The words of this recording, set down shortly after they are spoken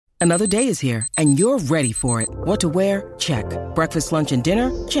Another day is here, and you're ready for it. What to wear? Check. Breakfast, lunch, and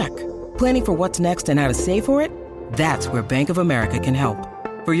dinner? Check. Planning for what's next and how to save for it? That's where Bank of America can help.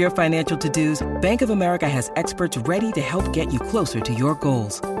 For your financial to-dos, Bank of America has experts ready to help get you closer to your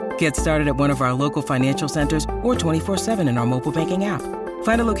goals. Get started at one of our local financial centers or 24/7 in our mobile banking app.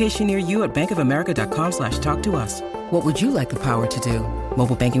 Find a location near you at bankofamerica.com/talktous. What would you like the power to do?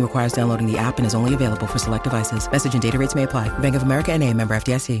 Mobile banking requires downloading the app and is only available for select devices. Message and data rates may apply. Bank of America N.A., member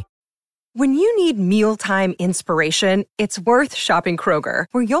FDIC. When you need mealtime inspiration, it's worth shopping Kroger,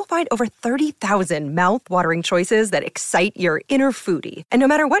 where you'll find over 30,000 mouth-watering choices that excite your inner foodie. And no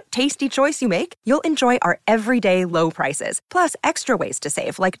matter what tasty choice you make, you'll enjoy our everyday low prices, plus extra ways to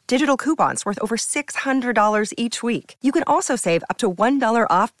save, like digital coupons worth over $600 each week. You can also save up to $1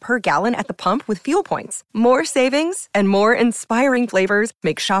 off per gallon at the pump with fuel points. More savings and more inspiring flavors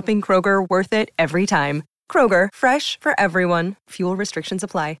make shopping Kroger worth it every time. Kroger, fresh for everyone. Fuel restrictions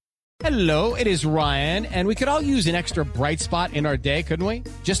apply. Hello, it is Ryan, and we could all use an extra bright spot in our day, couldn't we?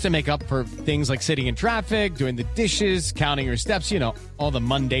 Just to make up for things like sitting in traffic, doing the dishes, counting your steps, all the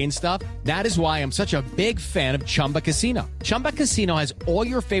mundane stuff. That is why I'm such a big fan of Chumba Casino. Chumba Casino has all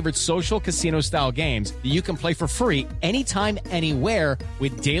your favorite social casino-style games that you can play for free anytime, anywhere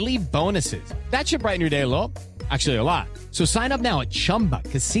with daily bonuses. That should brighten your day a little. Actually, a lot. So sign up now at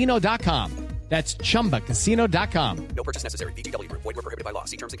ChumbaCasino.com. That's ChumbaCasino.com. No purchase necessary. VGW Group. Void where prohibited by law.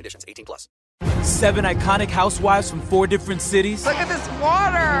 See terms and conditions. 18+. 7 iconic housewives from 4 different cities. Look at this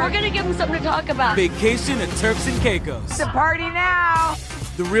water. We're going to give them something to talk about. Vacation at Turks and Caicos. It's a party now.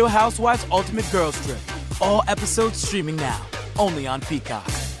 The Real Housewives Ultimate Girls Trip. All episodes streaming now. Only on Peacock.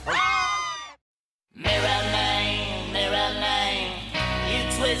 Mirror man, you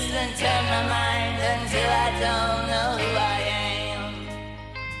twist and turn my mind until I don't know who I am.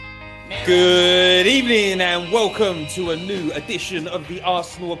 Good evening and welcome to a new edition of the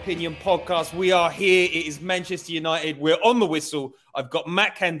Arsenal Opinion Podcast. We are here. It is Manchester United. We're on the whistle. I've got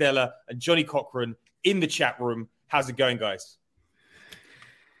Matt Candela and Johnny Cochran in the chat room. How's it going, guys?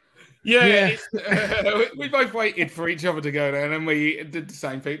 Yeah. We both waited for each other to go there, and then we did the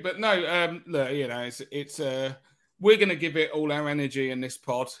same thing. But no, look, it's we're going to give it all our energy in this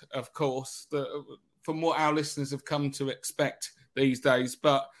pod, of course, from what our listeners have come to expect these days.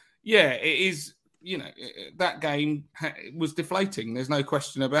 But yeah, it is, that game was deflating. There's no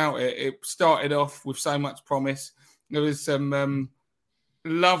question about it. It started off with so much promise. There was some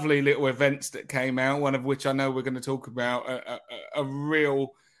lovely little events that came out, one of which I know we're going to talk about, a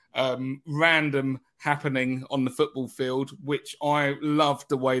real random happening on the football field, which I loved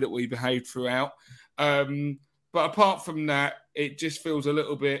the way that we behaved throughout. But apart from that, it just feels a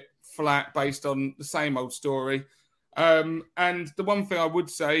little bit flat based on the same old story. And the one thing I would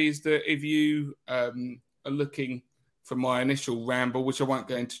say is that if you are looking for my initial ramble, which I won't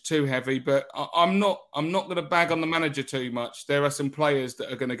go into too heavy, but I'm not going to bag on the manager too much. There are some players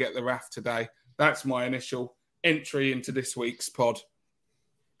that are going to get the wrath today. That's my initial entry into this week's pod.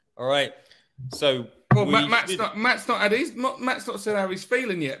 All right. So Matt's not said how he's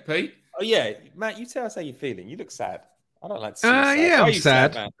feeling yet, Pete. Oh yeah, Matt, you tell us how you're feeling. You look sad. I don't like to see you sad. Yeah, I'm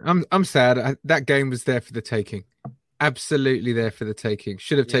sad. I'm sad. sad. That game was there for the taking. Absolutely there for the taking.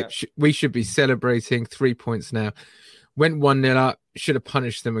 We should be celebrating 3 points now. Went 1-0 up, should have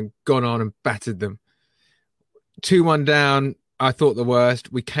punished them and gone on and battered them. 2-1 down, I thought the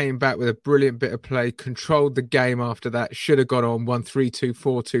worst. We came back with a brilliant bit of play, controlled the game after that, should have gone on 1-3-2,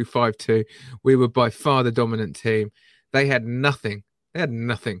 4-2, 5-2. We were by far the dominant team. They had nothing.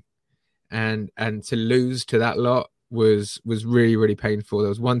 And to lose to that lot was really, really painful. There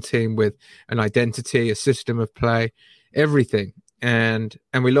was one team with an identity, a system of play, everything, and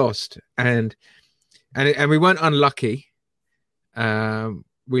we lost. And we weren't unlucky.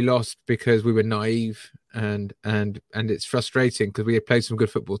 We lost because we were naive, and it's frustrating because we had played some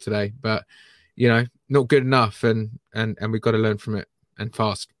good football today, but not good enough, and we've got to learn from it and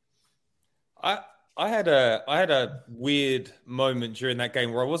fast. I had a weird moment during that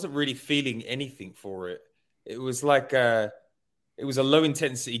game where I wasn't really feeling anything for it. It was like it was a low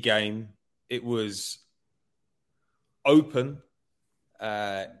intensity game. It was open.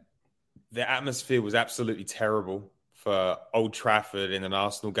 The atmosphere was absolutely terrible for Old Trafford in an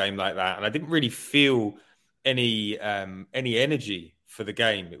Arsenal game like that, and I didn't really feel any energy for the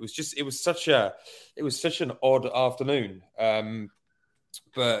game. It was such an odd afternoon.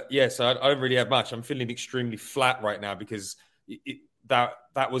 But yeah, so I don't really have much. I'm feeling extremely flat right now because that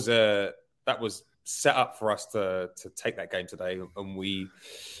was set up for us to take that game today, and we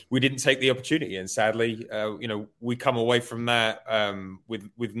didn't take the opportunity. And sadly, we come away from that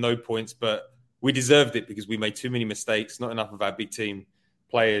with no points, but we deserved it because we made too many mistakes. Not enough of our big team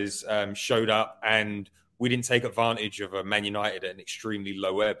players showed up, and we didn't take advantage of a Man United at an extremely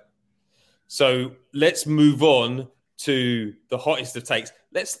low ebb. So let's move on to the hottest of takes.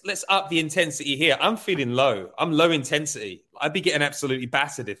 Let's up the intensity here. I'm feeling low. I'm low intensity. I'd be getting absolutely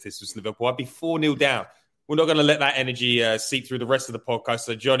battered if this was Liverpool. I'd be 4-0 down. We're not going to let that energy seep through the rest of the podcast.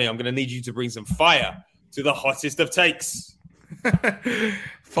 So, Johnny, I'm going to need you to bring some fire to the hottest of takes.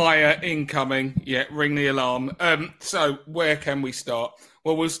 Fire incoming. Yeah, ring the alarm. So where can we start?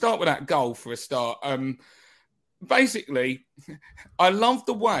 Well, we'll start with that goal for a start. Basically, I love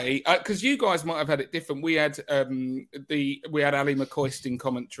the way because you guys might have had it different. We had Ali McCoist in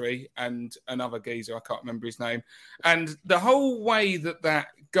commentary and another geezer, I can't remember his name, and the whole way that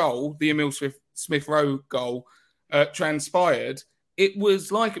goal, the Emile Smith Rowe goal, transpired, it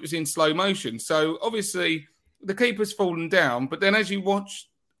was like it was in slow motion. So obviously the keeper's fallen down, but then as you watch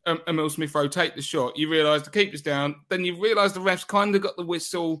Emile Smith Rowe take the shot, you realise the keeper's down. Then you realise the ref's kind of got the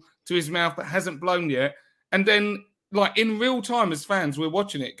whistle to his mouth but hasn't blown yet. And then, like, in real time as fans, we're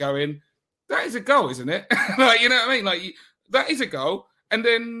watching it going, that is a goal, isn't it? Like, you know what I mean? Like, that is a goal. And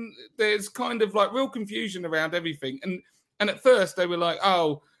then there's kind of, like, real confusion around everything. And at first, they were like,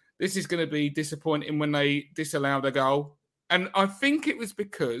 oh, this is going to be disappointing when they disallowed a goal. And I think it was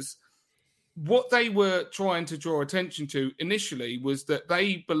because what they were trying to draw attention to initially was that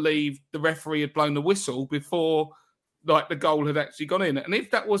they believed the referee had blown the whistle before like the goal had actually gone in. And if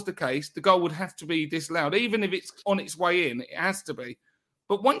that was the case, the goal would have to be disallowed. Even if it's on its way in, it has to be.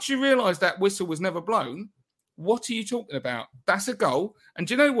 But once you realise that whistle was never blown, what are you talking about? That's a goal. And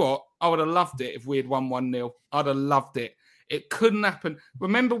do you know what? I would have loved it if we had won 1-0. I'd have loved it. It couldn't happen.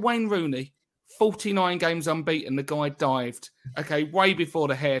 Remember Wayne Rooney? 49 games unbeaten. The guy dived. Okay, way before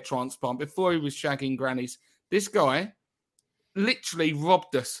the hair transplant, before he was shagging grannies. This guy literally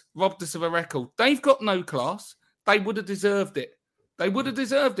robbed us of a record. They've got no class. They would have deserved it.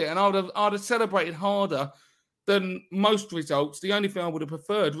 And I'd have celebrated harder than most results. The only thing I would have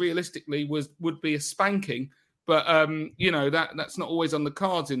preferred, realistically, would be a spanking. But that's not always on the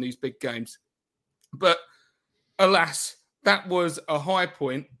cards in these big games. But alas, that was a high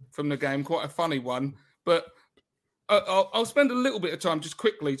point from the game, quite a funny one. But I'll spend a little bit of time just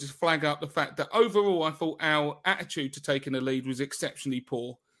quickly to flag up the fact that overall, I thought our attitude to taking the lead was exceptionally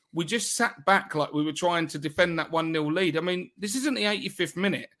poor. We just sat back like we were trying to defend that 1-0 lead. I mean, this isn't the 85th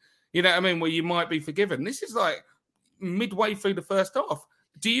minute, you know what I mean, where you might be forgiven. This is like midway through the first half.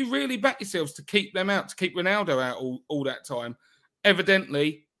 Do you really back yourselves to keep them out, to keep Ronaldo out all that time?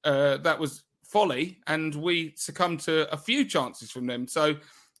 Evidently, that was folly, and we succumbed to a few chances from them. So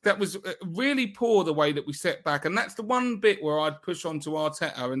that was really poor the way that we set back. And that's the one bit where I'd push on to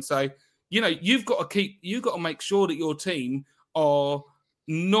Arteta and say, you've got to make sure that your team are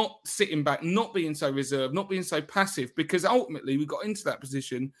not sitting back, not being so reserved, not being so passive, because ultimately we got into that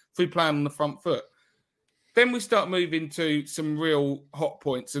position through playing on the front foot. Then we start moving to some real hot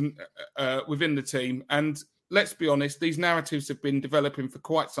points and within the team. And let's be honest, these narratives have been developing for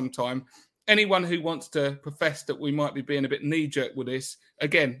quite some time. Anyone who wants to profess that we might be being a bit knee-jerk with this,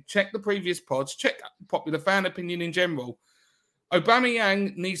 again, check the previous pods, check popular fan opinion in general.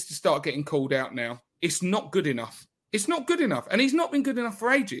 Aubameyang needs to start getting called out now. It's not good enough. It's not good enough. And he's not been good enough for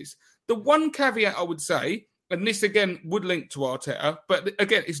ages. The one caveat I would say, and this again would link to Arteta, but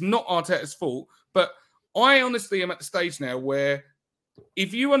again, it's not Arteta's fault, but I honestly am at the stage now where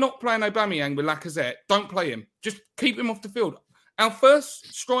if you are not playing Aubameyang with Lacazette, don't play him. Just keep him off the field. Our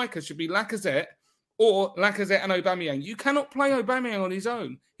first striker should be Lacazette or Lacazette and Aubameyang. You cannot play Aubameyang on his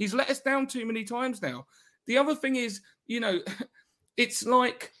own. He's let us down too many times now. The other thing is, it's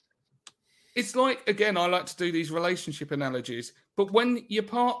like, again, I like to do these relationship analogies, but when your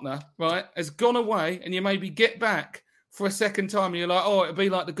partner, right, has gone away and you maybe get back for a second time and you're like, oh, it'll be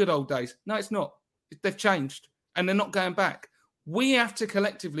like the good old days. No, it's not. They've changed and they're not going back. We have to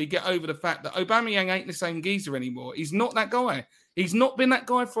collectively get over the fact that Aubameyang ain't the same geezer anymore. He's not that guy. He's not been that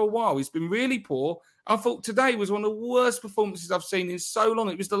guy for a while. He's been really poor. I thought today was one of the worst performances I've seen in so long.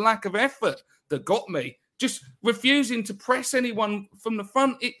 It was the lack of effort that got me. Just refusing to press anyone from the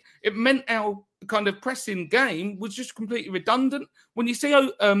front. It meant our kind of pressing game was just completely redundant. When you see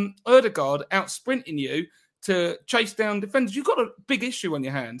Ødegaard out sprinting you to chase down defenders, you've got a big issue on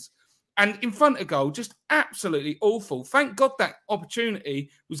your hands. And in front of goal, just absolutely awful. Thank God that opportunity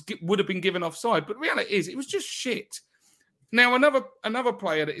would have been given offside. But the reality is, it was just shit. Now, another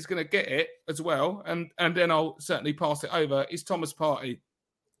player that is going to get it as well, and then I'll certainly pass it over, is Thomas Partey.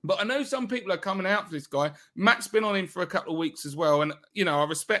 But I know some people are coming out for this guy. Matt's been on him for a couple of weeks as well. And, I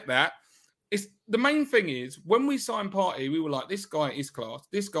respect that. it's the main thing is when we signed Partey, we were like, this guy is class.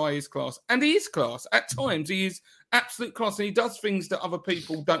 This guy is class. And he is class. At times, he is absolute class. And he does things that other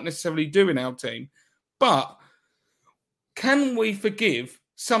people don't necessarily do in our team. But can we forgive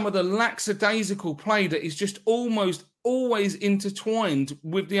some of the lackadaisical play that is just almost always intertwined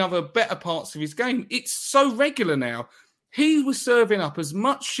with the other better parts of his game? It's so regular now. He was serving up as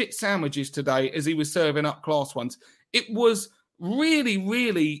much shit sandwiches today as he was serving up class ones. It was really,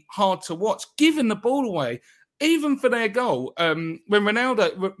 really hard to watch, giving the ball away. Even for their goal, when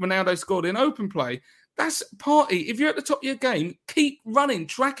Ronaldo scored in open play, that's Partey. If you're at the top of your game, keep running,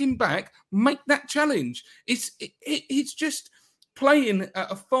 tracking back, make that challenge. It's just playing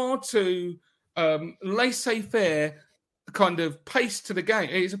at a far too laissez-faire kind of pace to the game.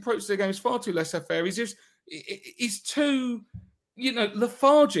 His approach to the game is far too laissez-faire. He's too,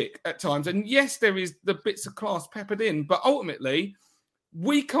 lethargic at times. And yes, there is the bits of class peppered in, but ultimately,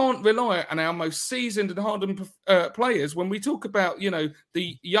 we can't rely on our most seasoned and hardened players when we talk about,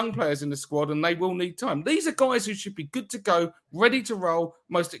 the young players in the squad, and they will need time. These are guys who should be good to go, ready to roll,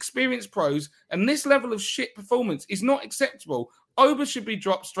 most experienced pros, and this level of shit performance is not acceptable. Auba should be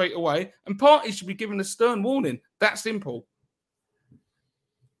dropped straight away, and Partey should be given a stern warning. That simple.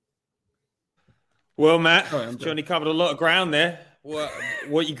 Well, Matt, Johnny covered a lot of ground there.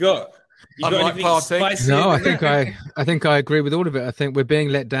 What you got? You got anything spicy? No, I think I agree with all of it. I think we're being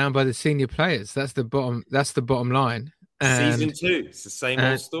let down by the senior players. That's the bottom line. And, Season 2, it's the same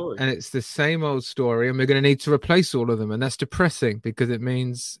old story. And it's the same old story, and we're going to need to replace all of them. And that's depressing because it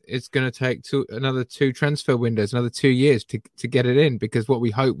means it's going to take another 2 transfer windows, another 2 years to get it in, because what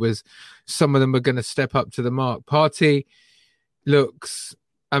we hoped was some of them were going to step up to the mark. Partey looks...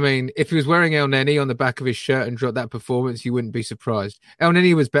 I mean, if he was wearing El Neni on the back of his shirt and dropped that performance, you wouldn't be surprised. El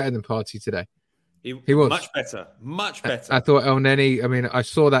Neni was better than Partey today. He was. Much better. I thought El Neni, I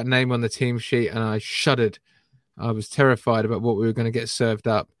saw that name on the team sheet and I shuddered. I was terrified about what we were going to get served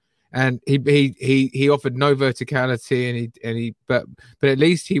up. And he offered no verticality, but at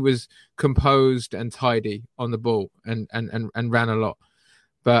least he was composed and tidy on the ball and ran a lot.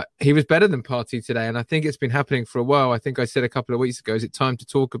 But he was better than Partey today, and I think it's been happening for a while. I think I said a couple of weeks ago, is it time to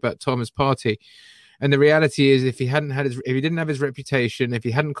talk about Thomas Partey? And the reality is, if he didn't have his reputation, if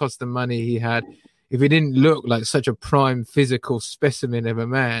he hadn't cost the money he had, if he didn't look like such a prime physical specimen of a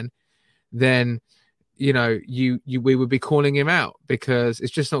man, then we would be calling him out because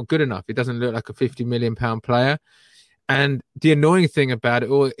it's just not good enough. It doesn't look like a £50 million player. And the annoying thing about it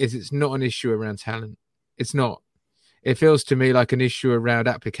all is it's not an issue around talent. It's not. It feels to me like an issue around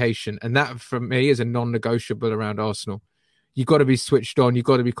application. And that, for me, is a non-negotiable around Arsenal. You've got to be switched on. You've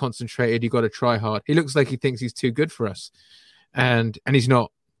got to be concentrated. You've got to try hard. He looks like he thinks he's too good for us. And he's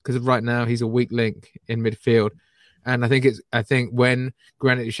not, because right now he's a weak link in midfield. And I think when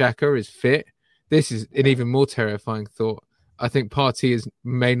Granit Xhaka is fit, this is an even more terrifying thought. I think Partey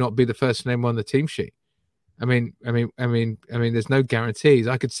may not be the first name on the team sheet. I mean, there's no guarantees.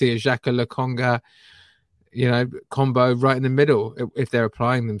 I could see a Xhaka Lokonga, combo right in the middle if they're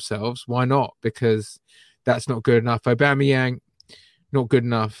applying themselves. Why not? Because that's not good enough. Aubameyang, not good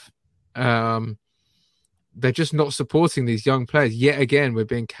enough. They're just not supporting these young players. Yet again, we're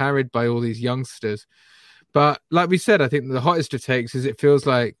being carried by all these youngsters. But like we said, I think the hottest of takes is it feels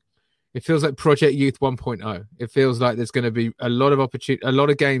like Project Youth 1.0. It feels like there's going to be a lot of opportunity, a lot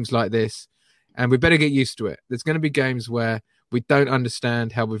of games like this, and we better get used to it. There's going to be games where we don't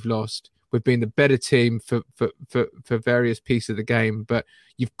understand how we've lost. We've been the better team for various pieces of the game, but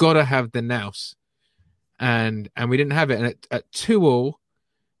you've got to have the nous. And we didn't have it. And at 2-2,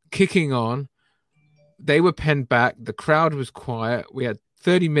 kicking on, they were penned back. The crowd was quiet. We had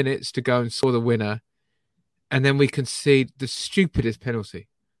 30 minutes to go and score the winner. And then we concede the stupidest penalty.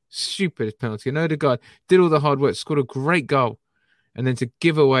 And Odegaard did all the hard work, scored a great goal. And then to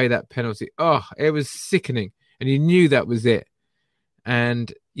give away that penalty, it was sickening. And you knew that was it.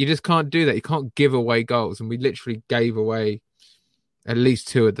 And you just can't do that. You can't give away goals. And we literally gave away at least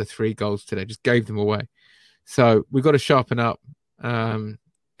 2 of the 3 goals today. Just gave them away. So we've got to sharpen up.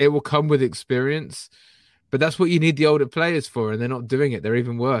 It will come with experience. But that's what you need the older players for. And they're not doing it. They're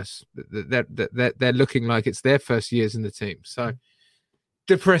even worse. They're looking like it's their first years in the team. So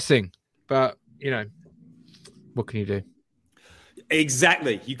depressing. But, what can you do?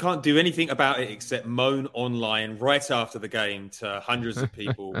 Exactly. You can't do anything about it except moan online right after the game to hundreds of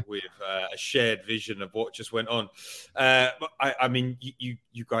people with a shared vision of what just went on. I mean,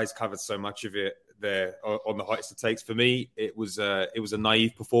 you guys covered so much of it there on the hottest of takes. For me, it was a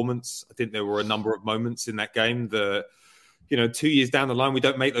naive performance. I think there were a number of moments in that game that 2 years down the line, we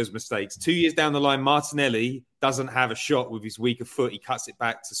don't make those mistakes. 2 years down the line, Martinelli doesn't have a shot with his weaker foot. He cuts it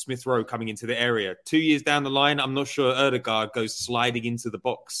back to Smith Rowe coming into the area. 2 years down the line, I'm not sure Ødegaard goes sliding into the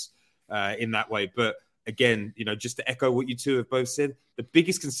box in that way. But again, just to echo what you two have both said, the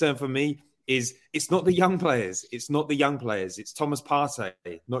biggest concern for me is it's not the young players. It's not the young players. It's Thomas Partey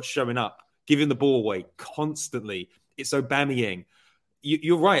not showing up, giving the ball away constantly. It's Aubameyang.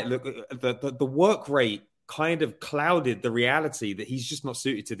 You're right. Look, the work rate kind of clouded the reality that he's just not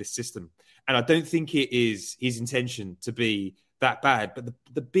suited to this system. And I don't think it is his intention to be that bad. But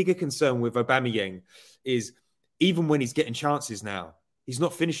the bigger concern with Aubameyang is even when he's getting chances now, he's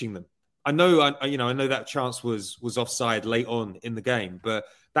not finishing them. I know that chance was offside late on in the game, but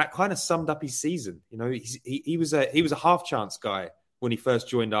that kind of summed up his season. He was a half chance guy when he first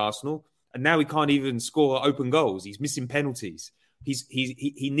joined Arsenal, and now he can't even score open goals. He's missing penalties.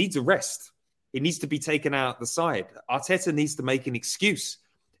 He needs a rest. He needs to be taken out the side. Arteta needs to make an excuse.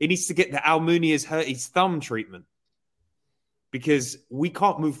 He needs to get the Almunia's hurt his thumb treatment, because we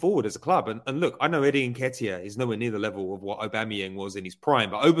can't move forward as a club. And look, I know Eddie Nketiah is nowhere near the level of what Aubameyang was in his prime,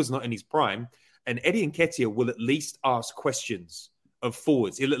 but Auba's not in his prime. And Eddie Nketiah will at least ask questions of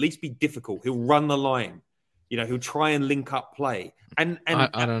forwards. He'll at least be difficult. He'll run the line. He'll try and link up play. And I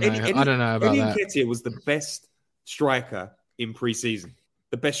don't know. I don't know about Eddie that. Nketiah was the best striker in pre-season.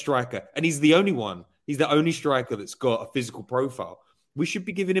 The best striker. And he's the only one. He's the only striker that's got a physical profile. We should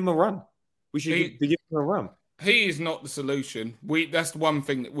be giving him a run. We should be giving him a run. He is not the solution. That's the one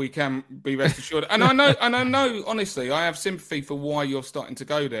thing that we can be rest assured. And I know, honestly, I have sympathy for why you're starting to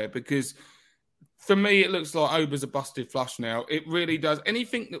go there, because for me, it looks like Auba's a busted flush now. It really does.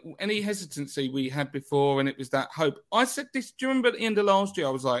 Any hesitancy we had before, and it was that hope. I said this, do you remember at the end of last year?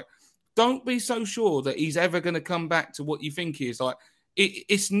 I was like, don't be so sure that he's ever going to come back to what you think he is. Like,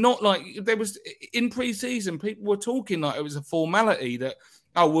 it's not like there was in pre-season, people were talking like it was a formality that,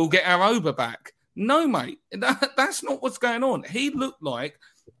 we'll get our Auba back. No, mate, that's not what's going on. He looked like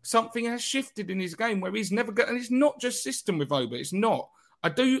something has shifted in his game where he's never got, and it's not just system with Auba. It's not. I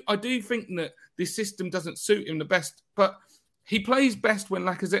do think that this system doesn't suit him the best, but he plays best when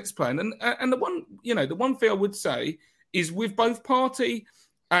Lacazette's playing. And the one thing I would say is with both Partey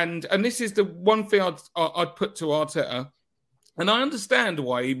and this is the one thing I'd put to Arteta, and I understand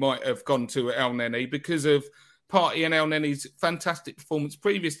why he might have gone to El Neni because of Partey and El Neni's fantastic performance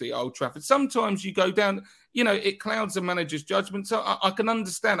previously at Old Trafford. Sometimes you go down, it clouds the manager's judgment. So I can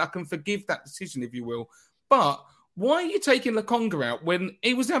understand, I can forgive that decision, if you will. But why are you taking Lokonga out when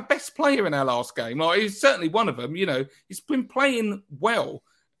he was our best player in our last game? Like, he's certainly one of them. He's been playing well,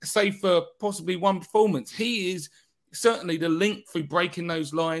 save for possibly one performance. He is certainly the link through breaking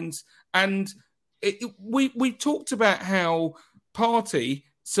those lines. And we talked about how Partey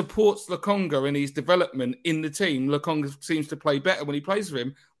supports Lokonga in his development in the team. Lokonga seems to play better when he plays for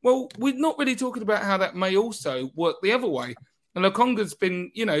him. Well, we're not really talking about how that may also work the other way. And Lokonga's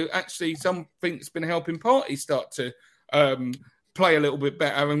been, actually something that's been helping Partey start to play a little bit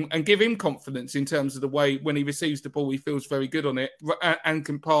better and give him confidence in terms of the way when he receives the ball, he feels very good on it and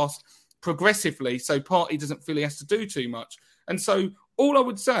can pass progressively. So Partey doesn't feel he has to do too much. And so all I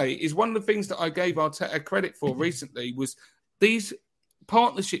would say is one of the things that I gave Arteta credit for recently was these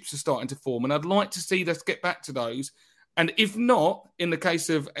partnerships are starting to form, and I'd like to see us get back to those. And if not, in the case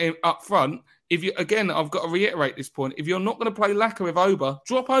of up front, if you again, I've got to reiterate this point. If you're not going to play Laka with Auba,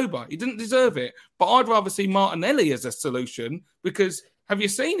 drop Auba. He didn't deserve it. But I'd rather see Martinelli as a solution, because have you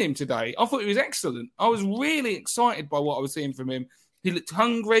seen him today? I thought he was excellent. I was really excited by what I was seeing from him. He looked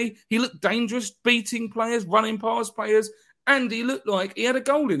hungry. He looked dangerous, beating players, running past players, and he looked like he had a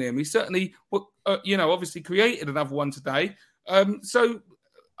goal in him. He certainly, obviously created another one today. So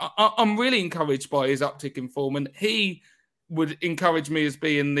I'm really encouraged by his uptick in form, and he would encourage me as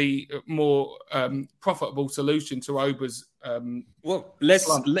being the more profitable solution to Auba's.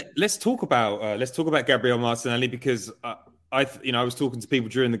 Let's talk about Gabriel Martinelli, because I was talking to people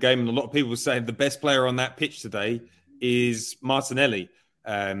during the game, and a lot of people were saying the best player on that pitch today is Martinelli.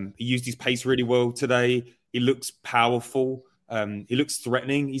 He used his pace really well today. He looks powerful. He looks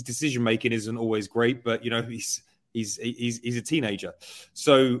threatening. His decision making isn't always great, but he's a teenager.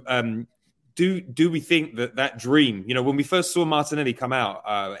 So do we think that dream, when we first saw Martinelli come out,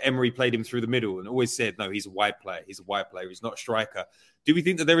 Emery played him through the middle and always said, no, he's a wide player. He's a wide player. He's not a striker. Do we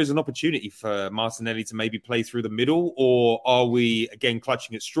think that there is an opportunity for Martinelli to maybe play through the middle, or are we again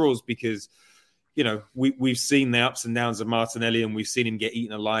clutching at straws because, we've seen the ups and downs of Martinelli, and we've seen him get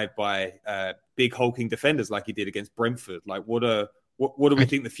eaten alive by big hulking defenders like he did against Brentford? Like, what do we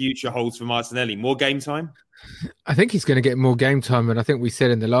think the future holds for Martinelli? More game time? I think he's going to get more game time. And I think we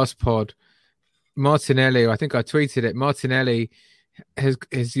said in the last pod, Martinelli, I think I tweeted it, Martinelli has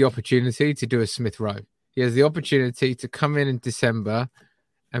the opportunity to do a Smith Rowe. He has the opportunity to come in December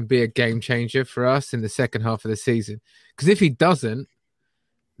and be a game changer for us in the second half of the season. Because if he doesn't,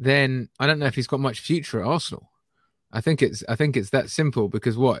 then I don't know if he's got much future at Arsenal. I think it's that simple.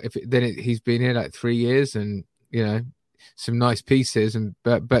 Because he's been here like 3 years, and some nice pieces,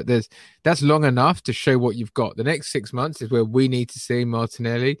 but that's long enough to show what you've got. The next 6 months is where we need to see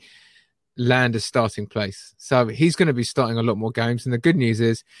Martinelli land a starting place. So he's going to be starting a lot more games. And the good news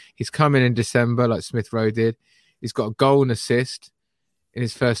is he's coming in December like Smith Rowe did. He's got a goal and assist in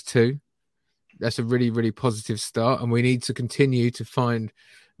his first 2. That's a really, really positive start. And we need to continue to find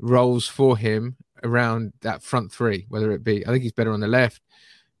roles for him around that front 3, whether it be, I think he's better on the left,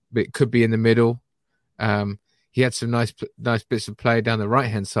 but it could be in the middle. He had some nice bits of play down the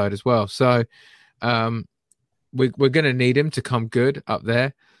right-hand side as well. So we're going to need him to come good up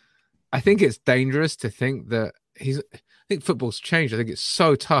there. I think it's dangerous to think that I think football's changed. I think it's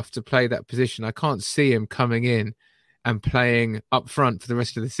so tough to play that position. I can't see him coming in and playing up front for the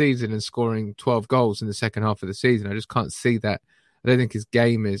rest of the season and scoring 12 goals in the second half of the season. I just can't see that. I don't think his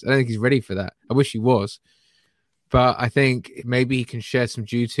game is. I don't think he's ready for that. I wish he was. But I think maybe he can share some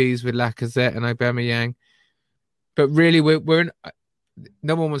duties with Lacazette and Aubameyang. But really, we're in,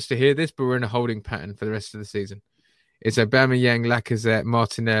 no one wants to hear this, but we're in a holding pattern for the rest of the season. It's Aubameyang, Lacazette,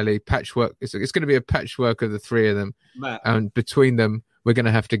 Martinelli, patchwork. It's going to be a patchwork of the 3 of them. Matt. And between them, we're going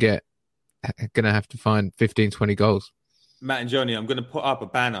to have to find 15, 20 goals. Matt and Johnny, I'm going to put up a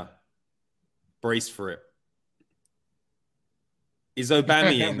banner. Brace for it. Is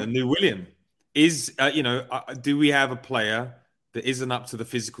Aubameyang the new Willian? Do we have a player that isn't up to the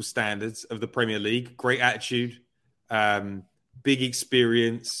physical standards of the Premier League? Great attitude, big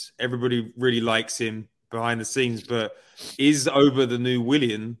experience. Everybody really likes him behind the scenes. But is Auba the new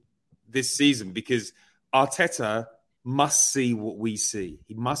Willian this season? Because Arteta must see what we see.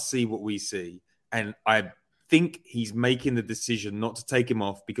 He must see what we see. And I think he's making the decision not to take him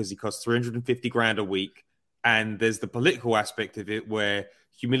off because he costs 350 grand a week. And there's the political aspect of it where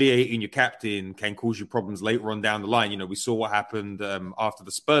humiliating your captain can cause you problems later on down the line. We saw what happened after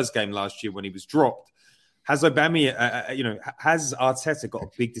the Spurs game last year when he was dropped. Has Aubameyang, has Arteta got a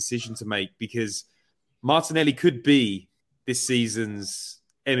big decision to make? Because Martinelli could be this season's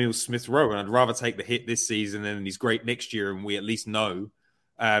Emile Smith Rowe, and I'd rather take the hit this season than he's great next year, and we at least know.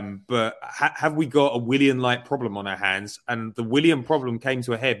 But have we got a Willian-like problem on our hands? And the Willian problem came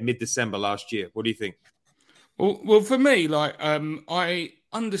to a head mid-December last year. What do you think? Well, for me, I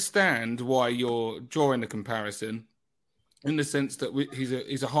understand why you're drawing the comparison in the sense that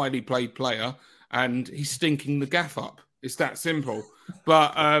he's a highly played player and he's stinking the gaff up. It's that simple.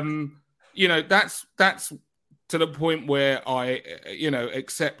 But that's to the point where I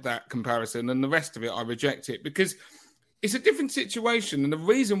accept that comparison, and the rest of it I reject it because it's a different situation. And the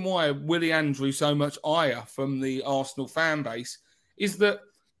reason why Willian drew so much ire from the Arsenal fan base is that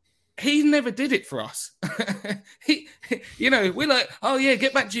he never did it for us. We're like, oh yeah,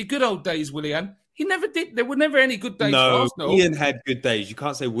 get back to your good old days, Willian. He never did. There were never any good days for Arsenal. Willian had good days. You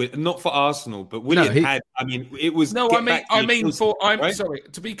can't say not for Arsenal, but Willian had. I mean, it was. No, sorry.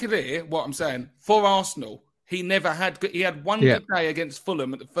 To be clear, what I'm saying for Arsenal, he never had. He had one good day against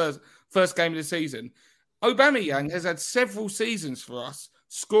Fulham at the first game of the season. Aubameyang has had several seasons for us,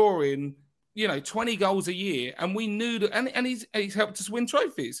 scoring 20 goals a year, and we knew that, and he's helped us win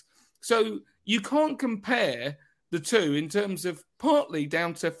trophies. So you can't compare the two in terms of partly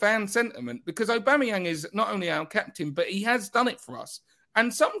down to fan sentiment, because Aubameyang is not only our captain, but he has done it for us.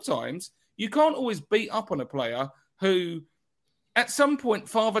 And sometimes you can't always beat up on a player who, at some point,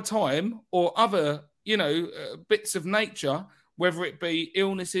 Father Time or other, bits of nature, whether it be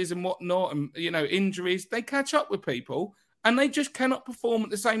illnesses and whatnot, and injuries, they catch up with people and they just cannot perform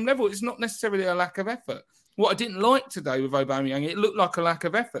at the same level. It's not necessarily a lack of effort. What I didn't like today with Aubameyang, it looked like a lack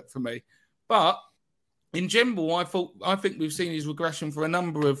of effort for me. But in general, I think we've seen his regression for a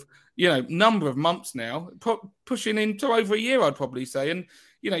number of months now, pushing into over a year, I'd probably say. And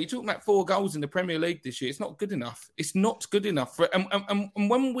you're talking about 4 goals in the Premier League this year. It's not good enough. It's not good enough. And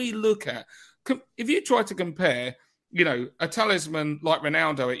when we look at, if you try to compare, a talisman like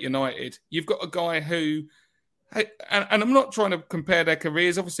Ronaldo at United, you've got a guy who. And I'm not trying to compare their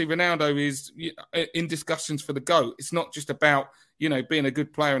careers. Obviously, Ronaldo is in discussions for the GOAT. It's not just about, being a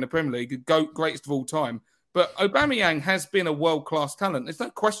good player in the Premier League, GOAT, greatest of all time. But Aubameyang has been a world-class talent. There's no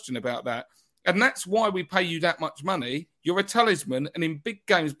question about that. And that's why we pay you that much money. You're a talisman. And in big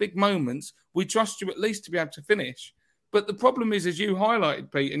games, big moments, we trust you at least to be able to finish. But the problem is, as you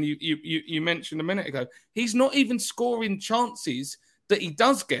highlighted, Pete, and you mentioned a minute ago, he's not even scoring chances that he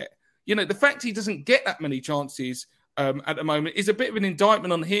does get. the fact he doesn't get that many chances at the moment is a bit of an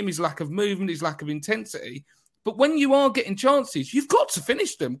indictment on him, his lack of movement, his lack of intensity. But when you are getting chances, you've got to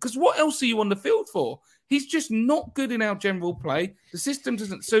finish them, because what else are you on the field for? He's just not good in our general play. The system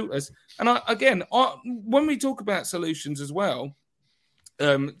doesn't suit us. And when we talk about solutions as well,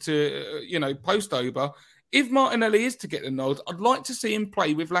 to post Auba, if Martinelli is to get the nod, I'd like to see him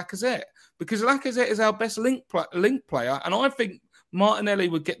play with Lacazette, because Lacazette is our best link player, and I think Martinelli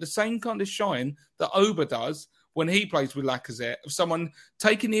would get the same kind of shine that Auba does when he plays with Lacazette, of someone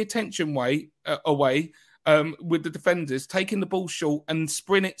taking the attention away with the defenders, taking the ball short and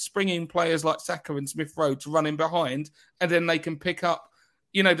springing players like Saka and Smith Rowe to run in behind, and then they can pick up,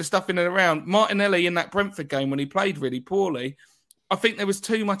 the stuff in and around. Martinelli in that Brentford game when he played really poorly, I think there was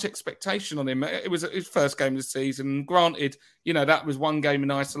too much expectation on him. It was his first game of the season. Granted, that was one game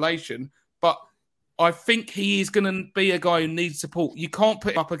in isolation, but I think he is going to be a guy who needs support. You can't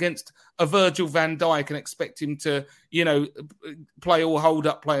put him up against a Virgil van Dijk and expect him to, play all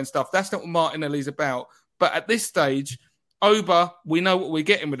hold-up play and stuff. That's not what Martinelli's about. But at this stage, Auba, we know what we're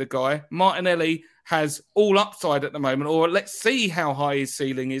getting with the guy. Martinelli has all upside at the moment, or let's see how high his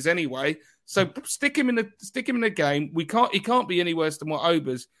ceiling is anyway. So stick him in the game. He can't be any worse than what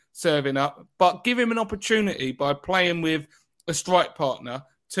Auba's serving up. But give him an opportunity by playing with a strike partner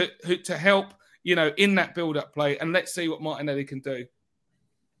to help, in that build-up play. And let's see what Martinelli can do.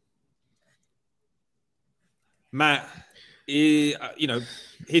 Matt,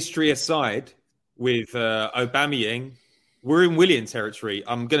 history aside, with Aubameyang, we're in Willian territory.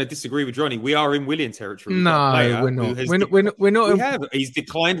 I'm going to disagree with Johnny. We are in Willian territory. No, we're not. We're not. He's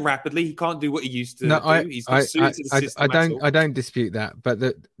declined rapidly. He can't do what he used to do. He's not suited to the system. I don't dispute that. But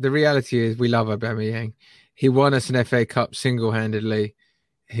the reality is, we love Aubameyang. He won us an FA Cup single-handedly.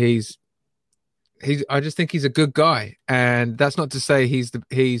 I just think he's a good guy, and that's not to say he's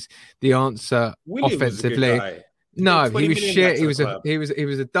the answer Willian offensively. No, he was shit. He was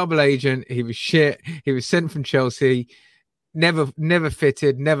a double agent. He was shit. He was sent from Chelsea. Never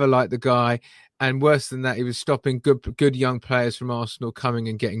fitted. Never liked the guy. And worse than that, he was stopping good young players from Arsenal coming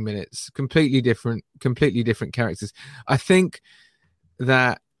and getting minutes. Completely different characters. I think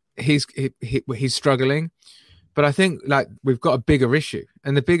that he's struggling, but I think we've got a bigger issue,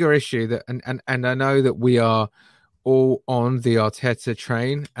 and the bigger issue that and I know that we are all on the Arteta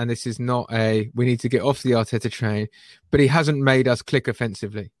train, and this is not we need to get off the Arteta train, but he hasn't made us click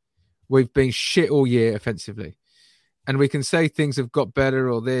offensively. We've been shit all year offensively, and we can say things have got better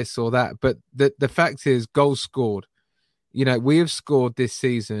or this or that, but the fact is, goals scored. We have scored this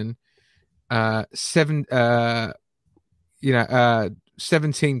season 17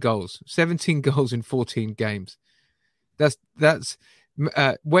 goals in 14 games. That's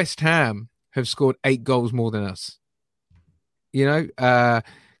West Ham have scored 8 goals more than us.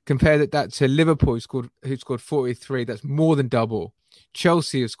 Compare that to Liverpool, who scored 43. That's more than double.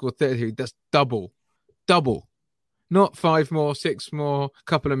 Chelsea have scored 33. That's double. Not 5 more, 6 more, a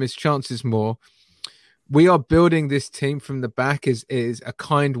couple of missed chances more. We are building this team from the back is a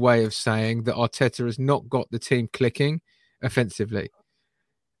kind way of saying that Arteta has not got the team clicking offensively.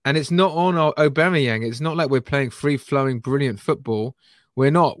 And it's not on our Aubameyang. It's not like we're playing free-flowing, brilliant football.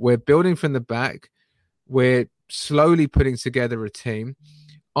 We're not. We're building from the back. We're slowly putting together a team.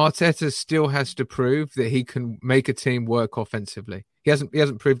 Arteta still has to prove that he can make a team work offensively. He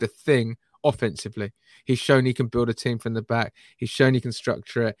hasn't proved a thing offensively. He's shown he can build a team from the back. He's shown he can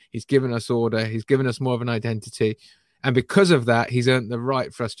structure it. He's given us order. He's given us more of an identity. And because of that, he's earned the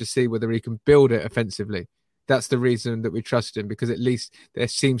right for us to see whether he can build it offensively. That's the reason that we trust him, because at least there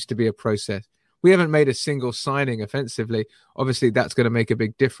seems to be a process. We haven't made a single signing offensively. Obviously, that's going to make a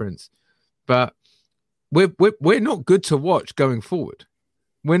big difference. But we're not good to watch going forward.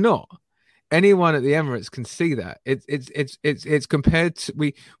 We're not. Anyone at the Emirates can see that. It's compared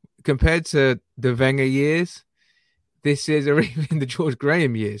to the Wenger years. This is, or even the George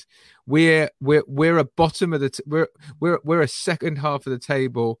Graham years. We're a bottom of the we're a second half of the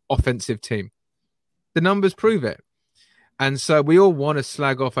table offensive team. The numbers prove it. And so we all want to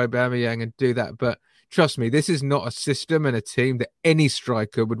slag off Aubameyang and do that. But trust me, this is not a system and a team that any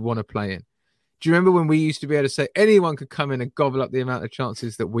striker would want to play in. Do you remember when we used to be able to say anyone could come in and gobble up the amount of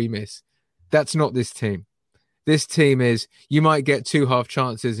chances that we miss? That's not this team. This team is, you might get 2 half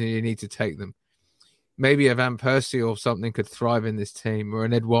chances and you need to take them. Maybe a Van Persie or something could thrive in this team, or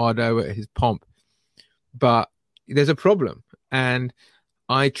an Eduardo at his pomp. But there's a problem. And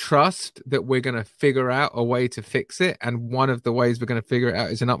I trust that we're going to figure out a way to fix it. And one of the ways we're going to figure it out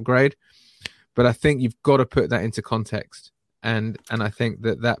is an upgrade. But I think you've got to put that into context. And I think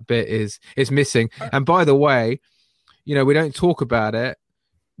that bit is missing. And by the way, we don't talk about it,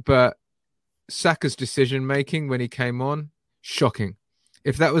 but Saka's decision making when he came on, shocking.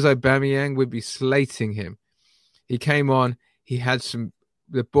 If that was Aubameyang, we'd be slating him. He came on, he had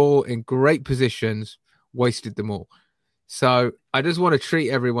the ball in great positions, wasted them all. So I just want to treat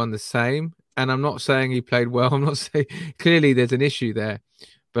everyone the same. And I'm not saying he played well. I'm not saying clearly there's an issue there,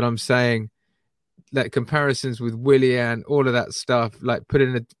 but I'm saying that comparisons with Willian, all of that stuff, like put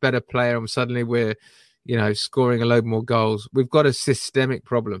in a better player and suddenly we're, scoring a load more goals. We've got a systemic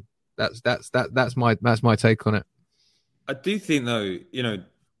problem. That's my take on it. I do think though,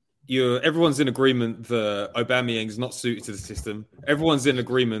 everyone's in agreement that Aubameyang's not suited to the system. Everyone's in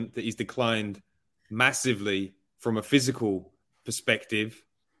agreement that he's declined massively from a physical perspective.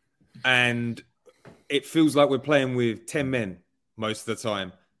 And it feels like we're playing with 10 men most of the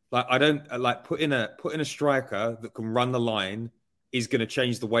time. Like I don't like putting a striker that can run the line is going to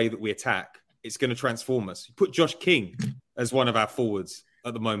change the way that we attack. It's going to transform us. You put Josh King as one of our forwards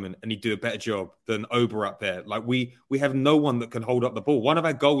at the moment, and he'd do a better job than Auba up there. Like we have no one that can hold up the ball. One of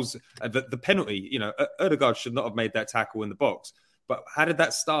our goals, the penalty, Ødegaard should not have made that tackle in the box. But how did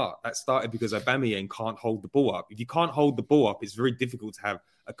that start? That started because Aubameyang can't hold the ball up. If you can't hold the ball up, it's very difficult to have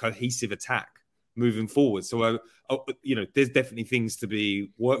a cohesive attack moving forward. So, there's definitely things to be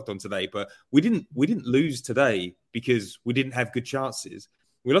worked on today. But we didn't lose today because we didn't have good chances.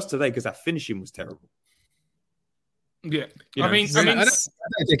 We lost today because our finishing was terrible. Yeah, I don't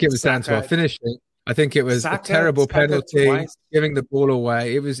think it was down to our finishing. I think it was a terrible penalty, giving the ball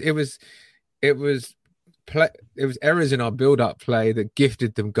away. It was errors in our build-up play that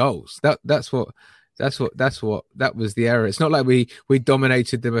gifted them goals. That was the error. It's not like we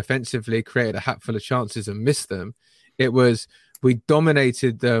dominated them offensively, created a hatful of chances and missed them. It was we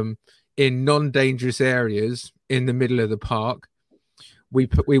dominated them in non-dangerous areas in the middle of the park. We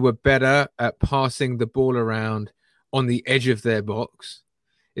were better at passing the ball around on the edge of their box.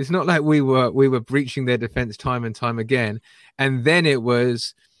 It's not like we were breaching their defense time and time again. And then it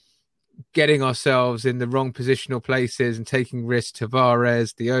was getting ourselves in the wrong positional places and taking risks.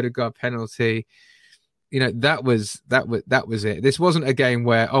 Tavares, the Ødegaard penalty, that was it. This wasn't a game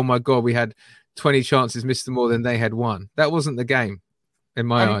where, oh my God, we had 20 chances, missed them more than they had one. That wasn't the game in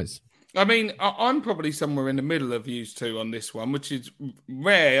my eyes. I mean, I'm probably somewhere in the middle of you two on this one, which is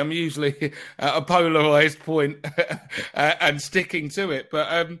rare. I'm usually at a polarised point and sticking to it. But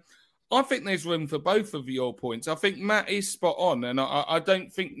I think there's room for both of your points. I think Matt is spot on, and I don't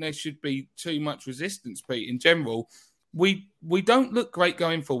think there should be too much resistance, Pete, in general. We don't look great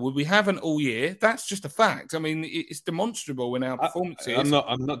going forward. We haven't all year. That's just a fact. I mean, it's demonstrable in our performances.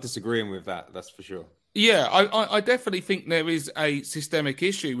 I'm not disagreeing with that. That's for sure. Yeah, I definitely think there is a systemic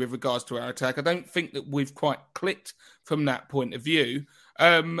issue with regards to our attack. I don't think that we've quite clicked from that point of view.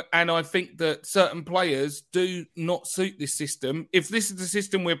 And I think that certain players do not suit this system. If this is the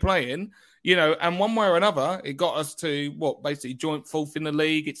system we're playing, and one way or another, it got us to basically joint fourth in the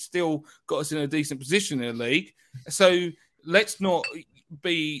league. It's still got us in a decent position in the league. So let's not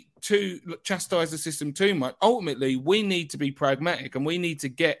chastise the system too much. Ultimately, we need to be pragmatic and we need to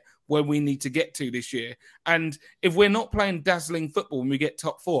get where we need to get to this year. And if we're not playing dazzling football when we get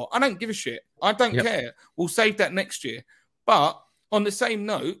top four, I don't give a shit. I don't care. We'll save that next year. But on the same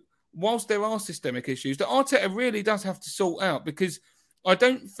note, whilst there are systemic issues that Arteta really does have to sort out, because I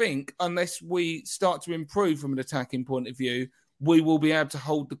don't think unless we start to improve from an attacking point of view, we will be able to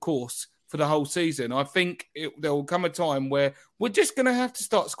hold the course for the whole season. I think there will come a time where we're just going to have to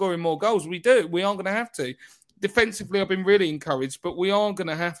start scoring more goals. We are going to have to. Defensively, I've been really encouraged, but we are going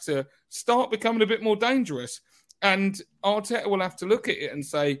to have to start becoming a bit more dangerous. And Arteta will have to look at it and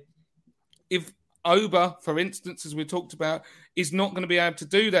say, if Auba, for instance, as we talked about, is not going to be able to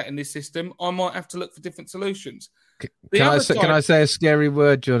do that in this system, I might have to look for different solutions. Can I say a scary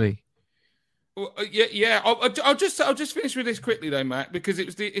word, Johnny? Yeah. I'll just finish with this quickly, though, Matt, because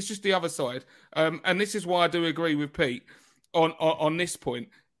it's just the other side, and this is why I do agree with Pete on this point.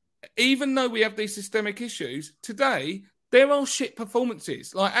 Even though we have these systemic issues today, there are shit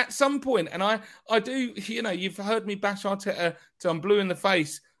performances. Like at some point, and I do, you've heard me bash Arteta till I'm blue in the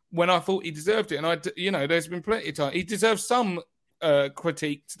face when I thought he deserved it, and there's been plenty of time he deserves some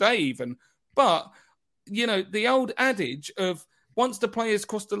critique today, even. But the old adage of once the players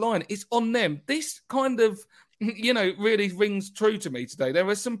cross the line, it's on them. This kind of really rings true to me today. There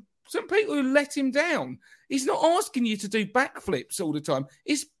are some people who let him down. He's not asking you to do backflips all the time.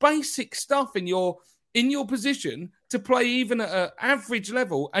 It's basic stuff in your position to play even at an average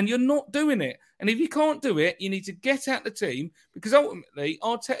level, and you're not doing it. And if you can't do it, you need to get out the team, because ultimately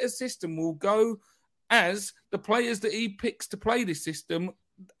Arteta's system will go as the players that he picks to play this system,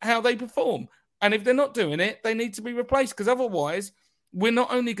 how they perform. And if they're not doing it, they need to be replaced, because otherwise we're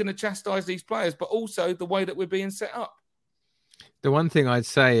not only going to chastise these players, but also the way that we're being set up. The one thing I'd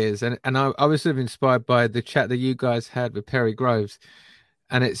say is, and I was sort of inspired by the chat that you guys had with Perry Groves,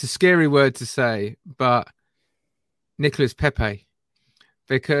 and it's a scary word to say, but Nicolas Pepe,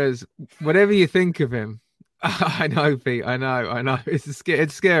 because whatever you think of him, I know, Pete, I know,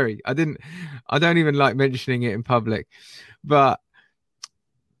 it's scary. I don't even like mentioning it in public, but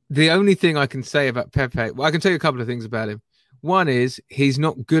the only thing I can say about Pepe, well, I can tell you a couple of things about him. One is he's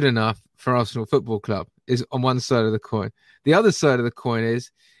not good enough for Arsenal Football Club, is on one side of the coin. The other side of the coin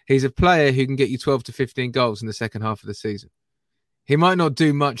is he's a player who can get you 12 to 15 goals in the second half of the season. He might not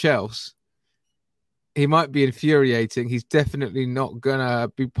do much else. He might be infuriating. He's definitely not going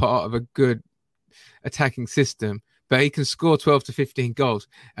to be part of a good attacking system, but he can score 12 to 15 goals.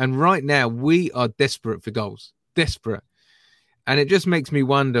 And right now, we are desperate for goals. Desperate. And it just makes me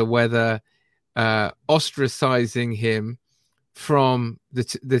wonder whether ostracizing him from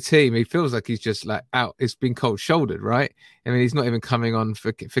the team, he feels like he's just like out. It's been cold-shouldered, right? I mean, he's not even coming on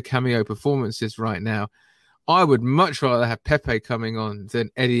for cameo performances right now. I would much rather have Pepe coming on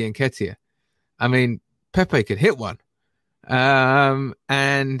than Eddie Nketiah. I mean, Pepe could hit one. And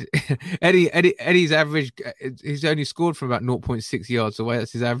Eddie's average, he's only scored from about 0.6 yards away.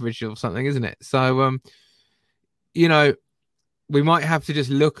 That's his average or something, isn't it? So, we might have to just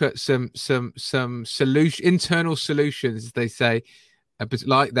look at some internal solutions, as they say,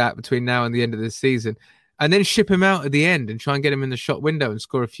 like that between now and the end of the season, and then ship him out at the end and try and get him in the shot window and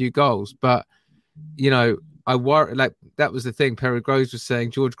score a few goals. But, I worry, like that was the thing. Perry Groves was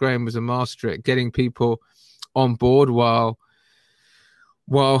saying George Graham was a master at getting people on board while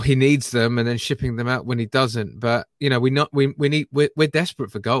he needs them and then shipping them out when he doesn't. But we're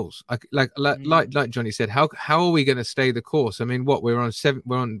desperate for goals. Like Johnny said, how are we going to stay the course? I mean, we're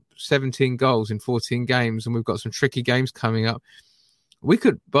on 17 goals in 14 games, and we've got some tricky games coming up. We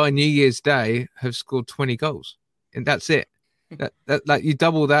could by New Year's Day have scored 20 goals, and that's it. That like you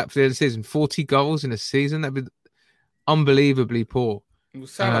double that for the end of the season, 40 goals in a season. That'd be unbelievably poor. It will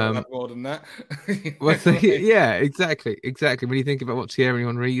sound like more than that. Yeah, exactly. When you think about what Thierry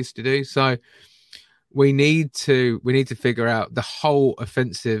Henry used to do, so we need to figure out the whole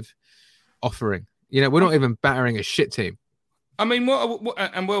offensive offering. We're not even battering a shit team. I mean, what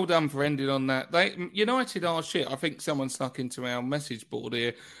and well done for ending on that. United are shit. I think someone snuck into our message board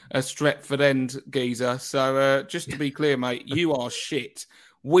here, a Stretford End geezer. So just to be clear, mate, you are shit.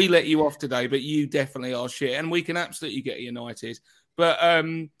 We let you off today, but you definitely are shit, and we can absolutely get United. But,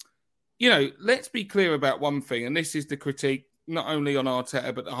 let's be clear about one thing, and this is the critique not only on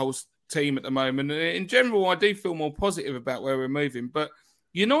Arteta, but the whole team at the moment. And in general, I do feel more positive about where we're moving. But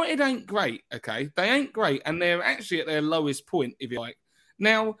United ain't great, okay? They ain't great, and they're actually at their lowest point, if you like.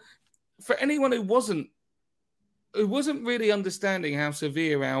 Now, for anyone who wasn't really understanding how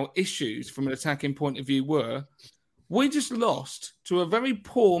severe our issues from an attacking point of view were, we just lost to a very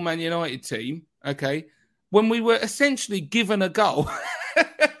poor Man United team, okay, when we were essentially given a goal.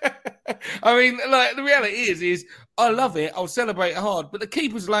 I mean, like, the reality is I love it. I'll celebrate it hard, but the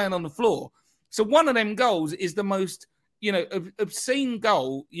keeper's laying on the floor. So one of them goals is the most, obscene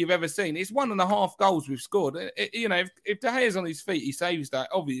goal you've ever seen. It's 1.5 goals we've scored. If De Gea's on his feet, he saves that,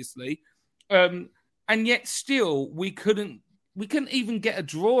 obviously. And yet still, we couldn't even get a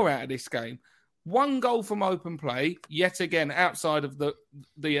draw out of this game. One goal from open play, yet again, outside of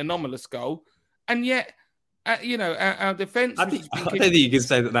the anomalous goal. And yet, our defence... I don't think you can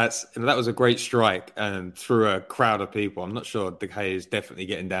say that that was a great strike through a crowd of people. I'm not sure De Gea is definitely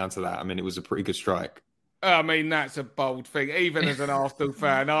getting down to that. I mean, it was a pretty good strike. I mean, that's a bold thing, even as an Arsenal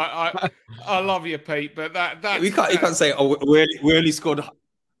fan. I love you, Pete, but that's... You can't say, we only scored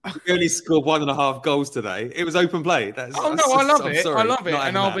 1.5 goals today. It was open play. I love it. I love it,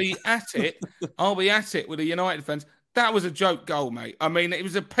 and I'll be at it. I'll be at it with the United fans. That was a joke goal, mate. I mean, it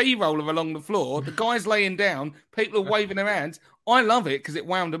was a P-roller along the floor. The guy's laying down. People are waving their hands. I love it because it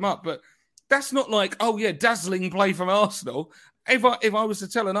wound them up. But that's not like, dazzling play from Arsenal. If I was to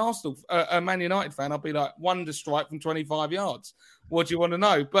tell a Man United fan, I'd be like, wonder strike from 25 yards. What do you want to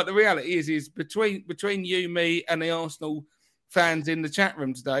know? But the reality is between you, me, and the Arsenal fans in the chat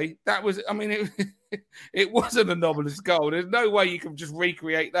room today, that was, I mean, it was an anomalous goal. There's no way you can just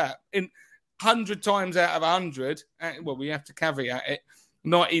recreate that. In 100 times out of 100, well, we have to caveat it,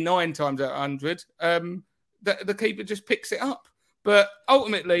 99 times out of 100, the keeper just picks it up. But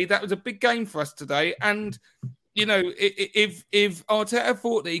ultimately, that was a big game for us today. And, if Arteta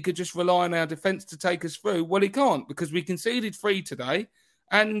thought that he could just rely on our defence to take us through, well, he can't, because we conceded 3 today.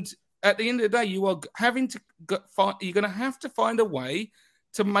 And at the end of the day, you're going to have to find a way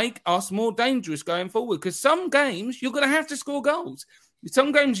to make us more dangerous going forward. Because some games, you're going to have to score goals.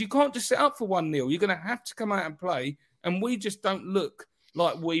 Some games, you can't just set up for 1-0. You're going to have to come out and play. And we just don't look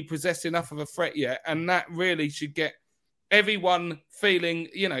like we possess enough of a threat yet. And that really should get everyone feeling,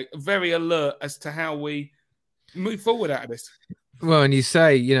 very alert as to how we move forward out of this. Well, and you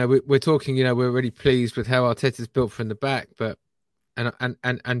say, we're talking, we're really pleased with how Arteta's built from the back, but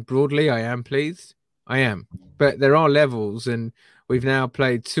and broadly, I am pleased. I am. But there are levels, and we've now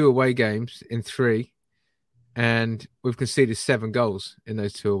played 2 away games in 3, and we've conceded 7 goals in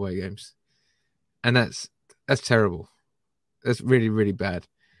those 2 away games. And that's terrible. That's really, really bad.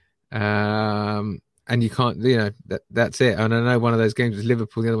 And you can't, that's it. And I know one of those games is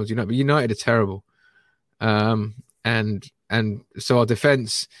Liverpool, the other one's United, but United are terrible. And so our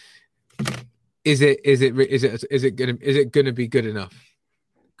defense, is it going to be good enough?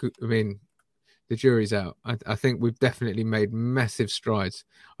 I mean, the jury's out. I think we've definitely made massive strides.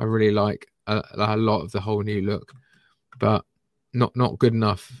 I really like a lot of the whole new look, but not good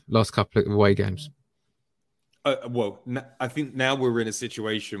enough last couple of away games. I think now we're in a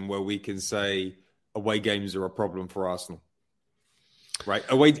situation where we can say away games are a problem for Arsenal. Right,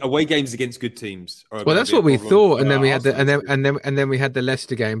 away games against good teams. Well, that's what we thought, and then we had and then we had the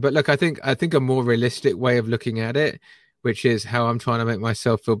Leicester game. But look, I think a more realistic way of looking at it, which is how I'm trying to make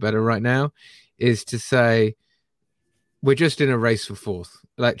myself feel better right now, is to say we're just in a race for 4th.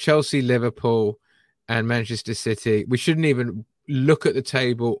 Like Chelsea, Liverpool, and Manchester City, we shouldn't even look at the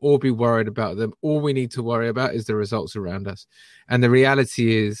table or be worried about them. All we need to worry about is the results around us. And the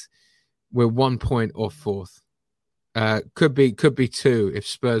reality is we're 1 point off 4th. Could be 2 if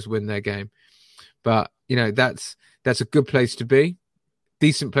Spurs win their game. But, that's a good place to be.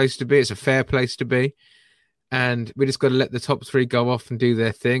 Decent place to be. It's a fair place to be. And we just got to let the top 3 go off and do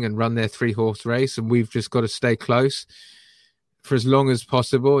their thing and run their 3-horse race. And we've just got to stay close for as long as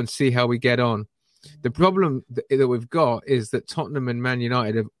possible and see how we get on. The problem that we've got is that Tottenham and Man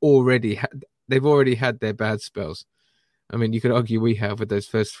United have already had their bad spells. I mean, you could argue we have with those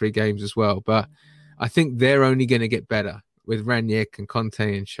first 3 games as well, but I think they're only going to get better with Ranić and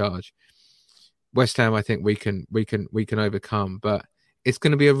Conte in charge. West Ham, I think we can overcome, but it's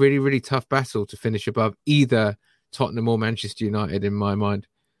going to be a really, really tough battle to finish above either Tottenham or Manchester United in my mind.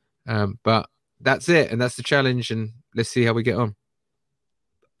 But that's it, and that's the challenge, and let's see how we get on.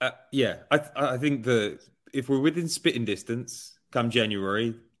 I think that if we're within spitting distance come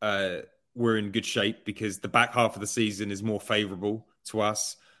January, we're in good shape because the back half of the season is more favourable to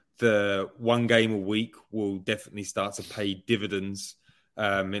us. The 1 game a week will definitely start to pay dividends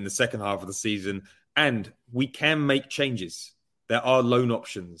in the second half of the season. And we can make changes. There are loan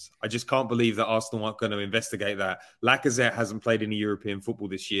options. I just can't believe that Arsenal aren't going to investigate that. Lacazette hasn't played any European football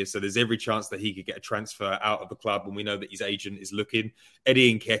this year, so there's every chance that he could get a transfer out of the club, and we know that his agent is looking.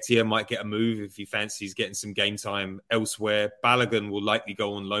 Eddie Nketiah might get a move if he fancies getting some game time elsewhere. Balogun will likely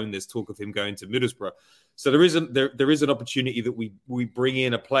go on loan. There's talk of him going to Middlesbrough. So there is an opportunity that we bring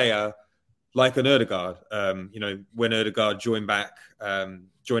in a player like an Ødegaard. When Ødegaard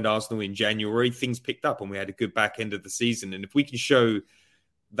joined Arsenal in January, things picked up and we had a good back end of the season. And if we can show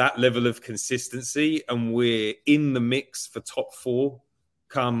that level of consistency and we're in the mix for top 4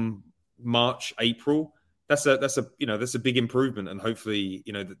 come March, April, that's a big improvement. And hopefully,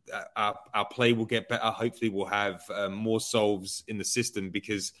 our play will get better. Hopefully we'll have more solves in the system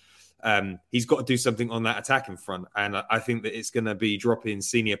because he's got to do something on that attacking front. And I think that it's going to be dropping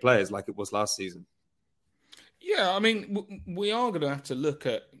senior players like it was last season. Yeah, I mean, we are going to have to look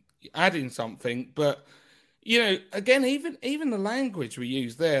at adding something. But, again, even the language we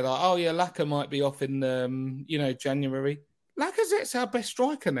use there, like, Laka might be off in, January. Lacazette's our best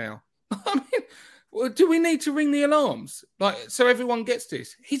striker now. I mean, do we need to ring the alarms? So everyone gets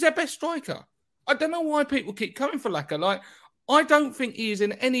this. He's our best striker. I don't know why people keep coming for Laka. I don't think he is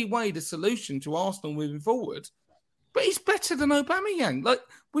in any way the solution to Arsenal moving forward, but he's better than Aubameyang.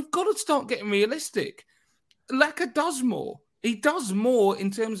 We've got to start getting realistic. Laka does more. He does more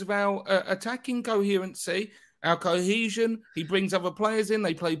in terms of our attacking coherency, our cohesion. He brings other players in.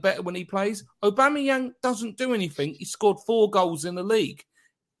 They play better when he plays. Aubameyang doesn't do anything. He scored 4 goals in the league.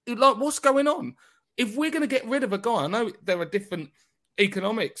 What's going on? If we're going to get rid of a guy, I know there are different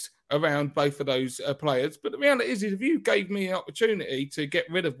economics around both of those players, but the reality is if you gave me an opportunity to get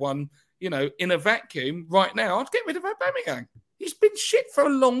rid of one, in a vacuum right now, I'd get rid of Aubameyang. He's been shit for a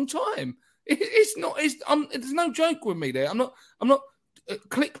long time. There's no joke with me there. I'm not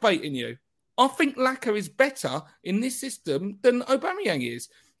clickbaiting you. I think Laka is better in this system than Aubameyang is.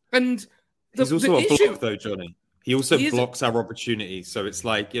 And he's also a block though, Johnny. He also blocks our opportunities. So it's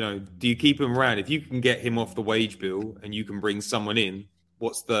like, do you keep him around? If you can get him off the wage bill and you can bring someone in,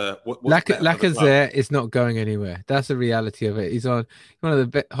 what's better for the club? Lacazette is not going anywhere. That's the reality of it. He's on one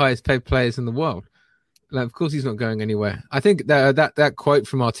of the highest paid players in the world. Like, of course, he's not going anywhere. I think that quote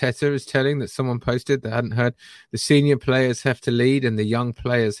from Arteta is telling, that someone posted that I hadn't heard. The senior players have to lead and the young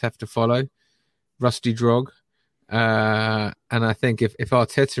players have to follow. Rusty Drog. And I think if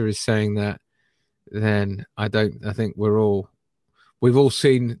Arteta is saying that, then I think we've all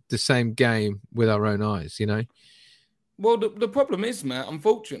seen the same game with our own eyes, you know? Well, the problem is, Matt,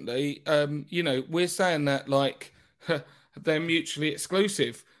 unfortunately, we're saying that like they're mutually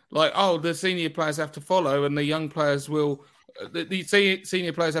exclusive. Like, the senior players have to follow and the young players will... The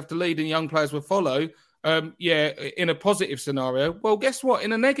senior players have to lead and young players will follow. In a positive scenario. Well, guess what?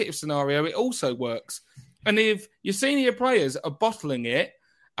 In a negative scenario, it also works. And if your senior players are bottling it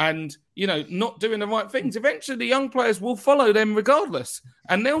and, not doing the right things, eventually the young players will follow them regardless.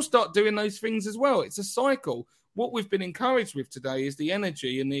 And they'll start doing those things as well. It's a cycle. What we've been encouraged with today is the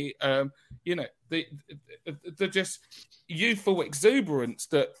energy and the just youthful exuberance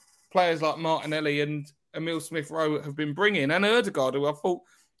that players like Martinelli and Emile Smith-Rowe have been bringing. And Ødegaard, who I thought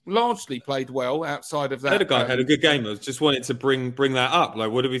largely played well outside of that. Ødegaard had a good game. I just wanted to bring that up.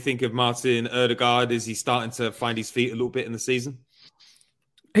 Like, what do we think of Martin Ødegaard? Is he starting to find his feet a little bit in the season?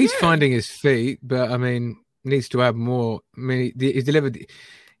 He's finding his feet, but I mean, needs to add more. I mean, he delivered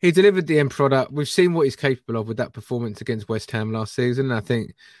the end product. We've seen what he's capable of with that performance against West Ham last season. And I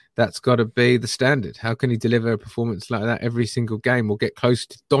think that's got to be the standard. How can he deliver a performance like that every single game or get close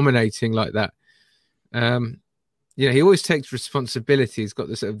to dominating like that? He always takes responsibility. He's got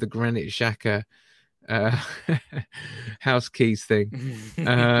the sort of the Granit Xhaka house keys thing.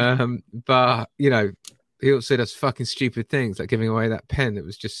 But, he also does fucking stupid things like giving away that pen that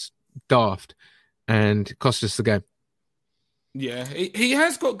was just daft and cost us the game. Yeah, he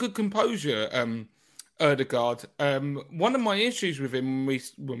has got good composure, Ødegaard. One of my issues with him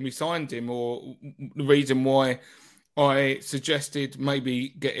when we signed him, or the reason why I suggested maybe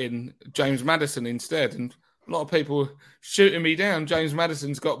getting James Maddison instead, and a lot of people shooting me down. James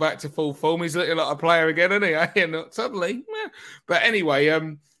Maddison's got back to full form. He's looking like a player again, isn't he? And suddenly, but anyway,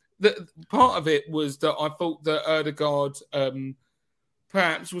 the part of it was that I thought that Ødegaard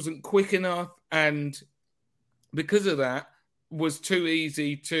perhaps wasn't quick enough, and because of that, was too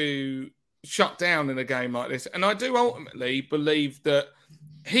easy to shut down in a game like this. And I do ultimately believe that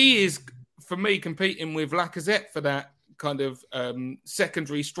he is, for me, competing with Lacazette for that kind of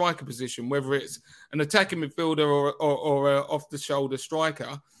secondary striker position, whether it's an attacking midfielder or a off-the-shoulder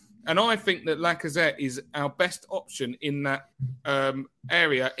striker. And I think that Lacazette is our best option in that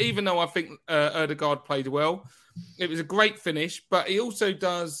area, even though I think Ødegaard played well. It was a great finish, but he also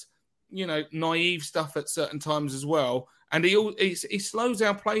does, naive stuff at certain times as well. And he slows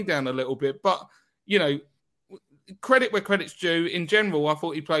our play down a little bit. But, credit where credit's due. In general, I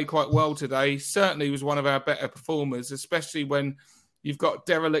thought he played quite well today. Certainly was one of our better performers, especially when you've got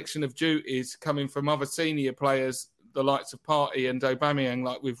dereliction of duties coming from other senior players, the likes of Partey and Aubameyang,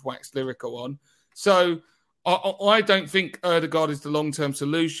 like we've waxed lyrical on. So I don't think Ødegaard is the long-term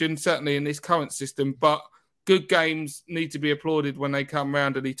solution, certainly in this current system, but good games need to be applauded when they come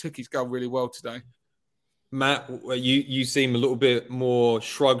round, and he took his goal really well today. Matt, you seem a little bit more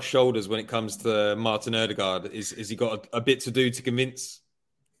shrug shoulders when it comes to Martin Ødegaard. Is he got a bit to do to convince?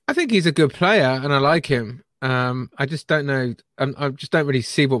 I think he's a good player and I like him. I just don't know. I just don't really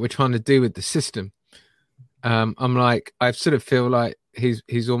see what we're trying to do with the system. I sort of feel like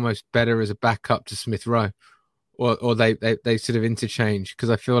he's almost better as a backup to Smith Rowe, or they sort of interchange, because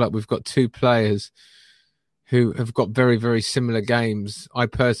I feel like we've got two players who have got very, very similar games. I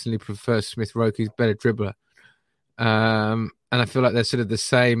personally prefer Smith Rowe, who's a better dribbler. And I feel like they're sort of the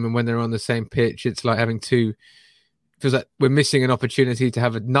same. And when they're on the same pitch, it's like having two. Feels like we're missing an opportunity to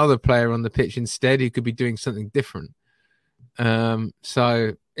have another player on the pitch instead who could be doing something different.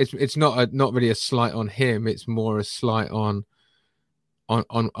 So it's not really a slight on him. It's more a slight on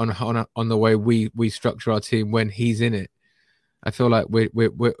the way we structure our team when he's in it. I feel like we're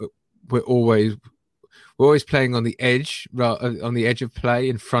always playing on the edge of play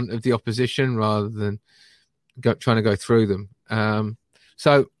in front of the opposition rather than trying to go through them.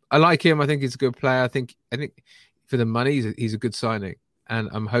 So I like him. I think he's a good player. I think for the money, he's a good signing, and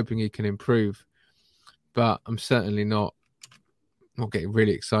I'm hoping he can improve. But I'm certainly not getting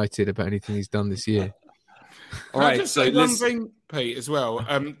really excited about anything he's done this year. All right. So one thing, Pete, as well.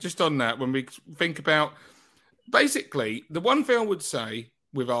 Just on that, when we think about basically the one thing I would say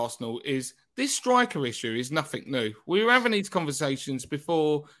with Arsenal is this striker issue is nothing new. We were having these conversations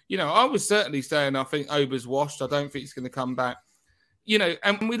before. I was certainly saying I think Auba's washed. I don't think he's going to come back.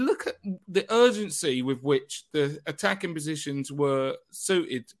 and we look at the urgency with which the attacking positions were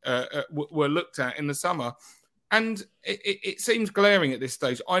suited, were looked at in the summer. And it seems glaring at this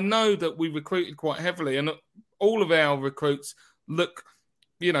stage. I know that we recruited quite heavily, and all of our recruits look,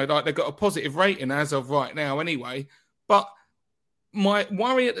 like they've got a positive rating as of right now anyway. But my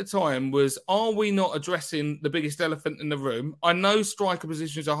worry at the time was, are we not addressing the biggest elephant in the room? I know striker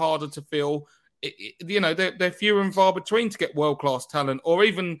positions are harder to fill. They're fewer and far between to get world-class talent, or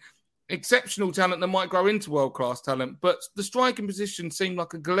even exceptional talent that might grow into world-class talent. But the striking position seemed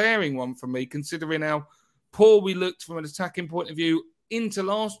like a glaring one for me, considering how poor we looked from an attacking point of view into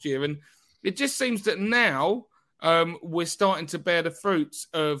last year. And it just seems that now we're starting to bear the fruits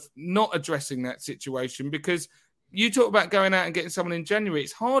of not addressing that situation, because you talk about going out and getting someone in January.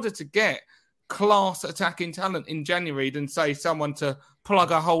 It's harder to get class attacking talent in January than, say, someone to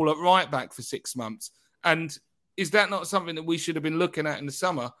plug a hole at right back for 6 months. And is that not something that we should have been looking at in the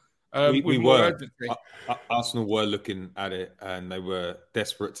summer? We were. Arsenal were looking at it, and they were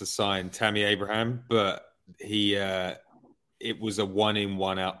desperate to sign Tammy Abraham, but it was a 1-in,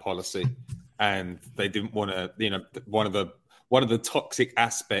 1-out policy, and they didn't want to. One of the toxic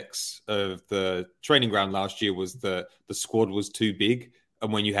aspects of the training ground last year was the squad was too big.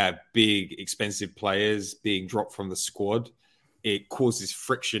 And when you have big, expensive players being dropped from the squad, it causes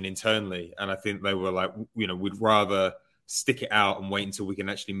friction internally. And I think they were like, we'd rather stick it out and wait until we can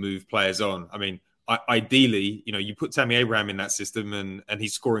actually move players on. I mean, ideally, you put Tammy Abraham in that system and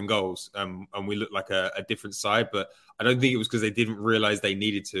he's scoring goals, and we look like a different side. But I don't think it was because they didn't realize they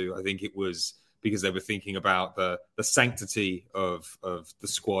needed to. I think it was because they were thinking about the sanctity of the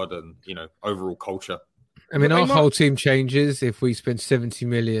squad and, overall culture. I mean, our whole team changes if we spend 70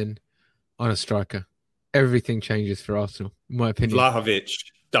 million on a striker. Everything changes for Arsenal, in my opinion. Vlahovic.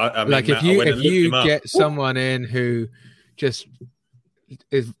 If you get someone in who just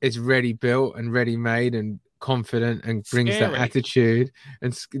is ready built and ready made and confident and brings that attitude,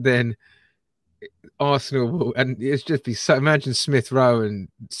 and then Arsenal will, and it's just be so. Imagine Smith Rowe and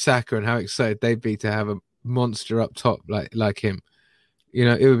Saka and how excited they'd be to have a monster up top like him.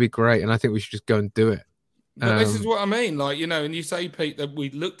 It would be great, and I think we should just go and do it. But this is what I mean, and you say, Pete, that we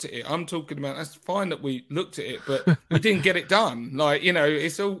looked at it. I'm talking about, that's fine that we looked at it, but we didn't get it done.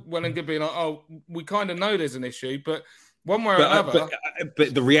 It's all well and good being like, oh, we kind of know there's an issue, but one way or another.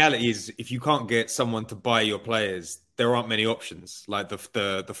 But the reality is, if you can't get someone to buy your players, there aren't many options. Like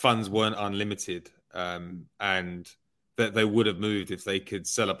the funds weren't unlimited, and that they would have moved if they could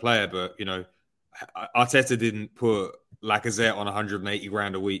sell a player. But Arteta didn't put Lacazette on 180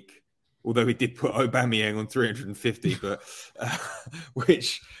 grand a week. Although he did put Aubameyang on 350, but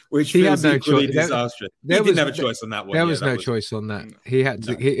which feels equally disastrous. He didn't have a choice on that one. There was no choice on that. He had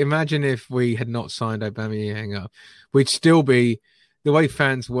to. Imagine if we had not signed Aubameyang up, we'd still be. The way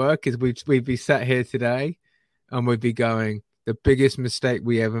fans work is we'd be sat here today, and we'd be going, the biggest mistake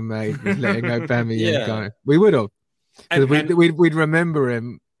we ever made was letting Aubameyang go. We would have. We'd remember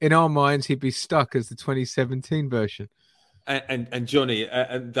him in our minds. He'd be stuck as the 2017 version. And Johnny,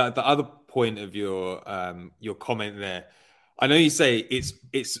 the other point of your comment there, I know you say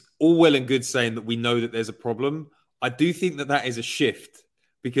it's all well and good saying that we know that there's a problem. I do think that is a shift,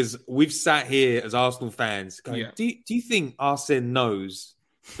 because we've sat here as Arsenal fans going, do you think Arsene knows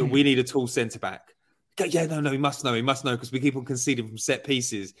that we need a tall centre back? Yeah, no, he must know because we keep on conceding from set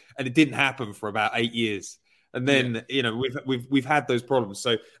pieces, and it didn't happen for about 8 years. And then we've had those problems.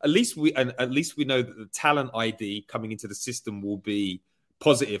 So at least we know that the talent ID coming into the system will be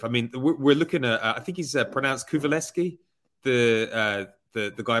positive. I mean, we're looking at I think he's pronounced Kuvalevsky, the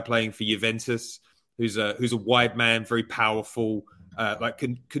guy playing for Juventus, who's a wide man, very powerful,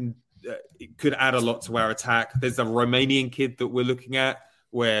 could add a lot to our attack. There's a Romanian kid that we're looking at,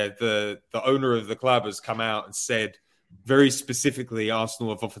 where the owner of the club has come out and said very specifically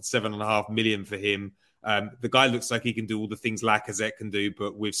Arsenal have offered 7.5 million for him. The guy looks like he can do all the things Lacazette can do,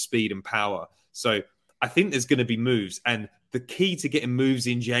 but with speed and power. So I think there's going to be moves. And the key to getting moves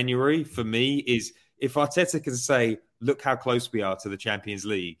in January for me is if Arteta can say, look how close we are to the Champions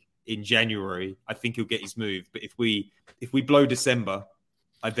League in January, I think he'll get his move. But if we blow December,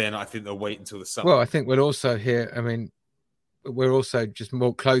 then I think they'll wait until the summer. Well, I think we're also just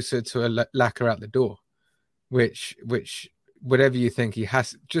more closer to a lacquer out the door, which whatever you think, he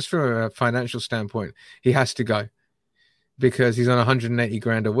has, just from a financial standpoint, he has to go because he's on 180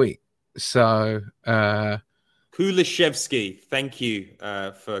 grand a week. So, Kulishevsky, thank you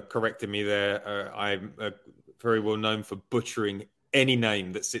for correcting me there. I'm very well known for butchering any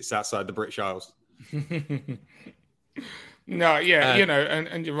name that sits outside the British Isles. No, yeah,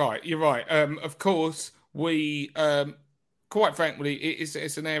 and you're right. Of course, we quite frankly,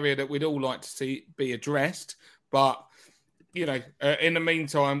 it's an area that we'd all like to see be addressed. But, in the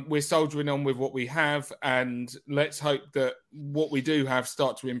meantime, we're soldiering on with what we have, and let's hope that what we do have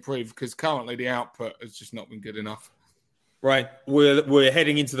starts to improve, because currently the output has just not been good enough. Right. We're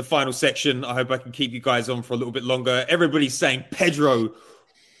heading into the final section. I hope I can keep you guys on for a little bit longer. Everybody's saying Pedro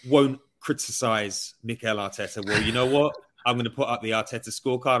won't criticize Mikel Arteta. Well, you know what? I'm going to put up the Arteta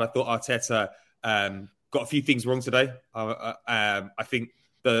scorecard. I thought Arteta got a few things wrong today. I think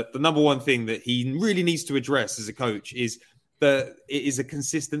the number one thing that he really needs to address as a coach is that it is a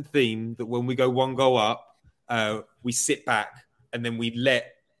consistent theme that when we go one goal up, we sit back and then we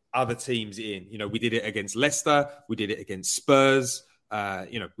let other teams in. We did it against Leicester. We did it against Spurs.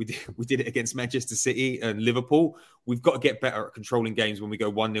 We did it against Manchester City and Liverpool. We've got to get better at controlling games when we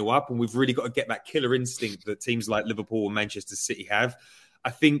go 1-0 up, and we've really got to get that killer instinct that teams like Liverpool and Manchester City have. I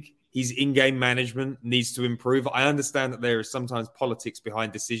think his in-game management needs to improve. I understand that there is sometimes politics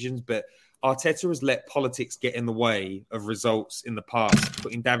behind decisions, but Arteta has let politics get in the way of results in the past,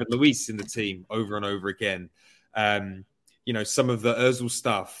 putting David Luiz in the team over and over again. Some of the Ozil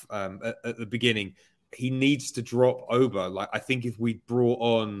stuff at the beginning, he needs to drop Auba. I think if we brought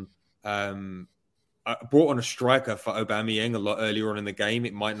on a striker for Aubameyang a lot earlier on in the game,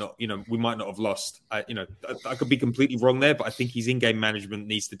 it might not, we might not have lost. I could be completely wrong there, but I think his in-game management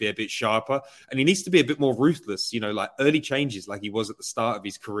needs to be a bit sharper, and he needs to be a bit more ruthless, like early changes like he was at the start of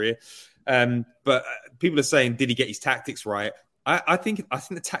his career. But people are saying, did he get his tactics right? I think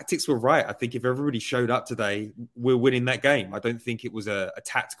the tactics were right. I think if everybody showed up today, we're winning that game. I don't think it was a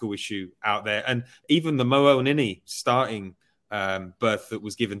tactical issue out there. And even the Mo Elneny starting berth that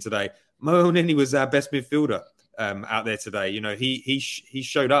was given today, Mo Elneny was our best midfielder out there today. He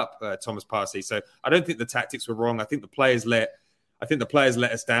showed up, Thomas Partey. So I don't think the tactics were wrong. I think the players let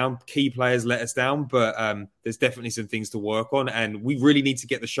us down. Key players let us down. But there's definitely some things to work on, and we really need to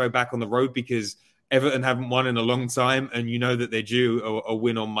get the show back on the road, because Everton haven't won in a long time, and that they're due a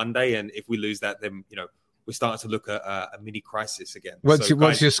win on Monday. And if we lose that, then we're starting to look at a mini crisis again. What's your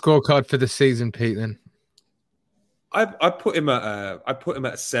scorecard for the season, Pete? Then I put him at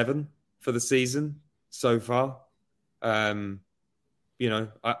a 7 for the season so far. If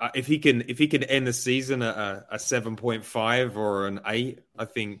he can end the season at a 7.5 or an 8, I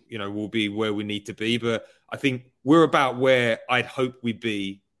think we'll be where we need to be. But I think we're about where I'd hope we'd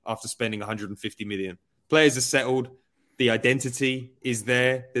be after spending 150 million. Players are settled. The identity is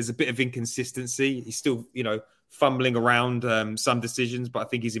there. There's a bit of inconsistency. He's still, fumbling around some decisions, but I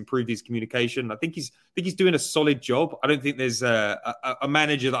think he's improved his communication. I think he's doing a solid job. I don't think there's a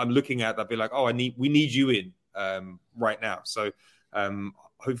manager that I'm looking at that'd be like, we need you in right now. So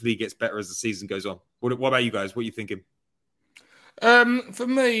hopefully he gets better as the season goes on. What about you guys? What are you thinking? For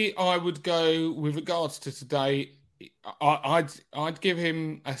me, I would go with regards to today. I'd give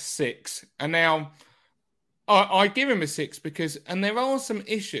him a 6, and now I give him a 6 because there are some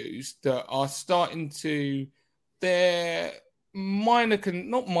issues that are starting to. They're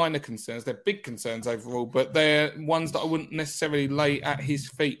not minor concerns. They're big concerns overall, but they're ones that I wouldn't necessarily lay at his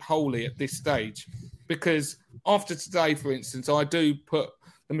feet wholly at this stage. Because after today, for instance, I do put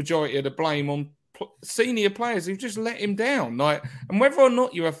the majority of the blame on senior players who've just let him down. And whether or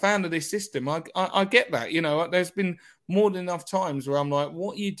not you're a fan of this system, I get that. There's been more than enough times where I'm like,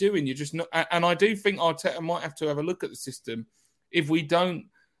 what are you doing? You're just not. And I do think Arteta might have to have a look at the system if we don't,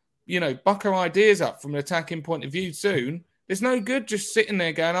 buck our ideas up from an attacking point of view soon. There's no good just sitting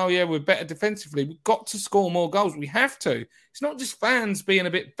there going, oh yeah, we're better defensively. We've got to score more goals. We have to. It's not just fans being a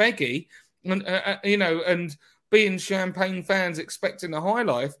bit beggy and and being champagne fans expecting a high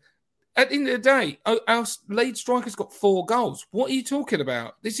life. At the end of the day, our lead striker's got 4 goals. What are you talking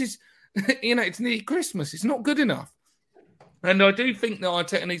about? This is, it's nearly Christmas. It's not good enough. And I do think that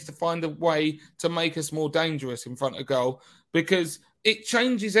Arteta needs to find a way to make us more dangerous in front of goal, because it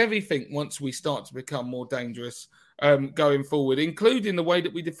changes everything once we start to become more dangerous going forward, including the way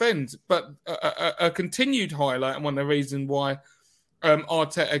that we defend. But a continued highlight, and one of the reasons why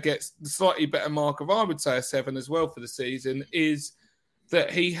Arteta gets the slightly better mark of, I would say, a 7 as well for the season, is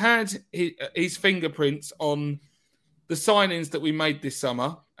that he had his fingerprints on the signings that we made this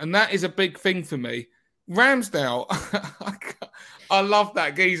summer. And that is a big thing for me. Ramsdale, I love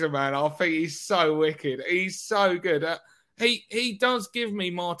that geezer, man. I think he's so wicked. He's so good. He does give me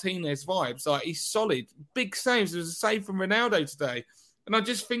Martinez vibes. He's solid. Big saves. There was a save from Ronaldo today. And I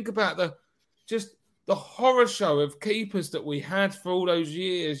just think about the horror show of keepers that we had for all those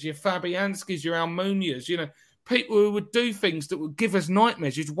years. Your Fabianskis, your Almunias, people who would do things that would give us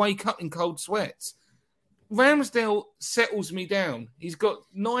nightmares. You'd wake up in cold sweats. Ramsdale settles me down. He's got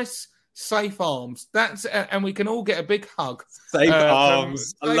nice safe arms. That's and we can all get a big hug. Safe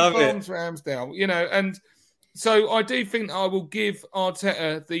arms. I love Safe arms, Ramsdale. You know, and so I do think I will give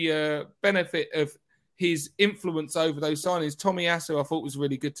Arteta the benefit of his influence over those signings. Tommy Asu, I thought, was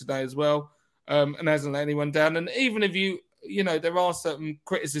really good today as well, and hasn't let anyone down. And even if you know, there are certain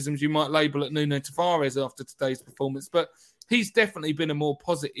criticisms you might label at Nuno Tavares after today's performance, but he's definitely been a more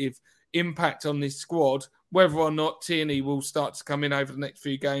positive impact on this squad. Whether or not Tierney will start to come in over the next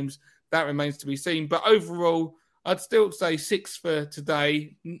few games, that remains to be seen. But overall, I'd still say 6 for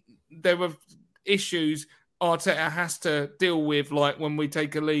today. There were issues Arteta has to deal with, like when we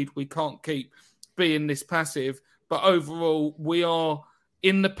take a lead, we can't keep being this passive. But overall, we are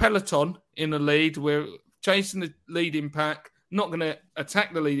in the peloton in the lead. We're chasing the leading pack, not going to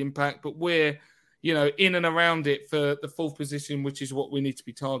attack the leading pack, but we're, you know, in and around it for the 4th position, which is what we need to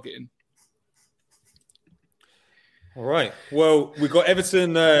be targeting. All right. Well, we've got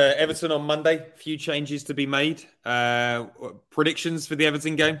Everton on Monday. A few changes to be made. Predictions for the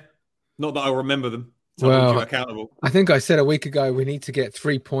Everton game? Not that I remember them. So well, you're accountable. I think I said a week ago we need to get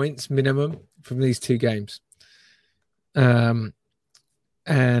 3 points minimum from these 2 games. And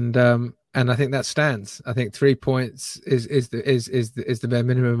I think that stands. I think 3 points is the bare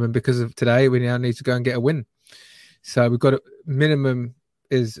minimum, and because of today, we now need to go and get a win. So we've got minimum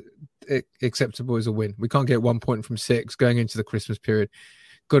is acceptable as a win. We can't get 1 point from 6 going into the Christmas period.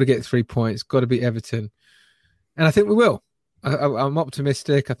 Got to get 3 points. Got to beat Everton, and I think we will. I'm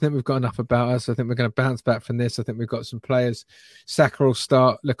optimistic. I think we've got enough about us. I think we're going to bounce back from this. I think we've got some players. Saka will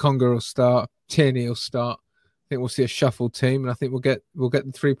start. Lokonga will start. Tierney will start. I think we'll see a shuffled team, and I think we'll get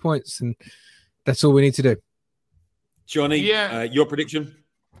the 3 points, and that's all we need to do. Johnny, your prediction?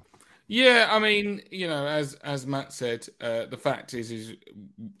 Yeah, I mean, you know, as Matt said, the fact is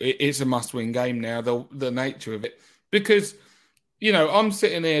it's a must-win game now. The nature of it, because you know, I'm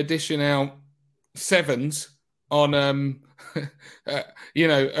sitting here dishing out 7s on you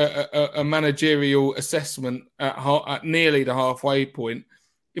know, a managerial assessment at nearly the halfway point.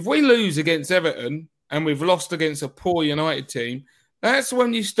 If we lose against Everton and we've lost against a poor United team, that's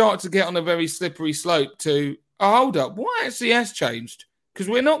when you start to get on a very slippery slope to, hold up, what actually has changed? Because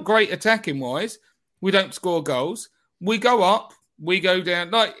we're not great attacking-wise. We don't score goals. We go up, we go down.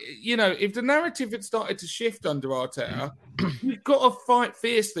 Like, you know, if the narrative had started to shift under Arteta, we've got to fight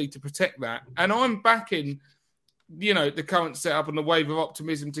fiercely to protect that. And I'm backing, you know, the current setup and the wave of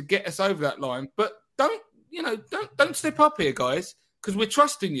optimism to get us over that line. But don't step up here, guys, because we're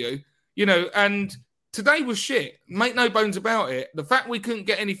trusting you, you know, and today was shit. Make no bones about it. The fact we couldn't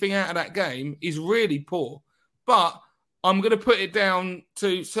get anything out of that game is really poor. But I'm going to put it down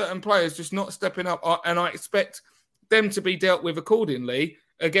to certain players just not stepping up, and I expect them to be dealt with accordingly.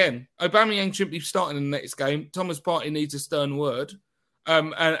 Again, Aubameyang shouldn't be starting in the next game. Thomas Partey needs a stern word.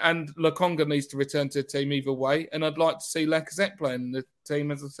 And Lokonga needs to return to the team either way. And I'd like to see Lacazette playing in the team,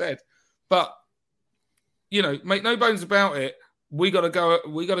 as I said. But, you know, make no bones about it. We got to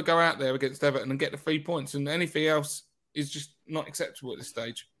go out there against Everton and get the 3 points. And anything else is just not acceptable at this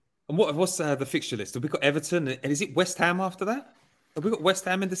stage. And what's the fixture list? Have we got Everton? And is it West Ham after that? Have we got West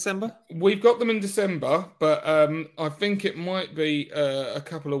Ham in December? We've got them in December, but I think it might be a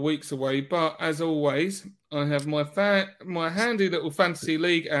couple of weeks away. But as always, I have my handy little fantasy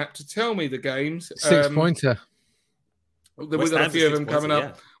league app to tell me the games. 6-pointer. We've got a few of them coming up.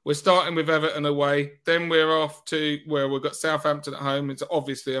 Yeah. We're starting with Everton away. Then we're off to where we've got Southampton at home. It's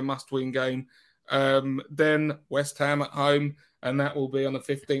obviously a must-win game. Then West Ham at home, and that will be on the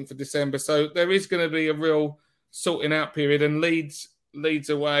 15th of December. So there is going to be a real sorting out period, and Leeds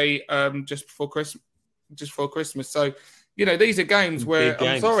away just before Christmas. So, you know, these are games where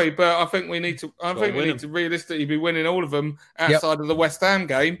I'm sorry, but I think we need to realistically be winning all of them outside of the West Ham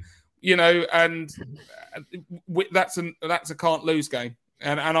game. You know, and that's a can't lose game,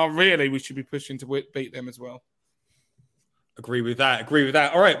 and we should be pushing to beat them as well. Agree with that.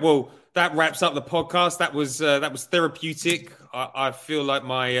 All right. Well, that wraps up the podcast. That was therapeutic. I feel like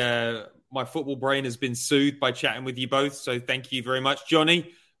my football brain has been soothed by chatting with you both. So thank you very much,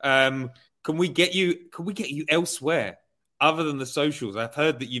 Johnny. Can we get you elsewhere other than the socials? I've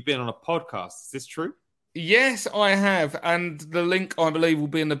heard that you've been on a podcast. Is this true? Yes, I have. And the link, I believe, will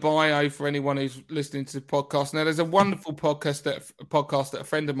be in the bio for anyone who's listening to the podcast. Now, there's a wonderful podcast that a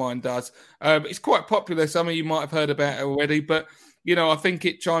friend of mine does. It's quite popular. Some of you might have heard about it already, but, you know, I think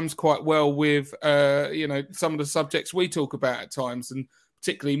it chimes quite well with, you know, some of the subjects we talk about at times, and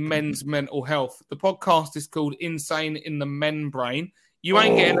particularly men's mental health. The podcast is called Insane in the Men Brain. You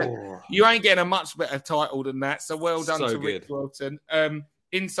ain't getting a much better title than that. So well done to Rick Wilton.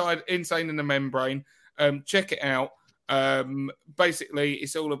 Insane in the Men Brain. Check it out. Basically,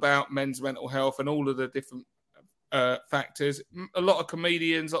 it's all about men's mental health and all of the different factors. A lot of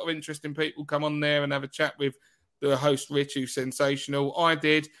comedians, a lot of interesting people come on there and have a chat with the host, Rich, who's sensational. I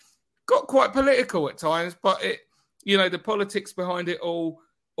did. Got quite political at times, but the politics behind it all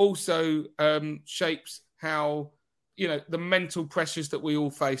also shapes how, the mental pressures that we all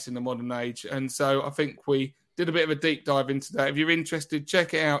face in the modern age. And so I think we did a bit of a deep dive into that. If you're interested,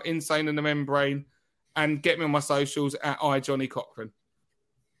 check it out, Insane in the Membrane, and get me on my socials at iJohnnyCochran.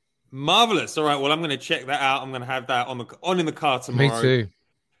 Marvelous. All right. Well, I'm going to check that out. I'm going to have that on in the car tomorrow. Me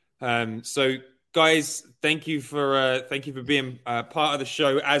too. So, guys, thank you for being part of the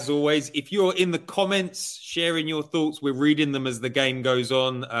show. As always, if you're in the comments sharing your thoughts, we're reading them as the game goes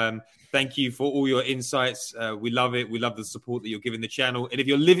on. Thank you for all your insights. We love it. We love the support that you're giving the channel. And if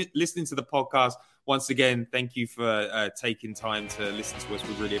you're listening to the podcast, once again, thank you for taking time to listen to us.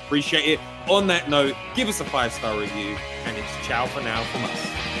 We really appreciate it. On that note, give us a 5-star review, and it's ciao for now from us.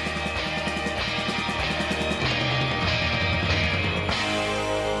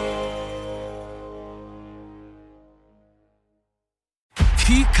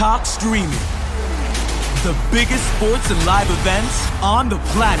 Peacock Streaming. The biggest sports and live events on the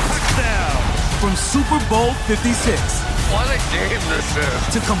planet. Touchdown. From Super Bowl 56. What a game this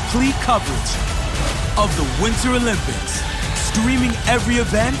is. To complete coverage of the Winter Olympics. Streaming every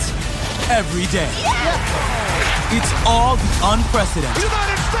event, every day. Yeah. It's all the unprecedented.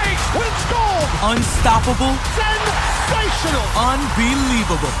 United States wins gold. Unstoppable. Sensational.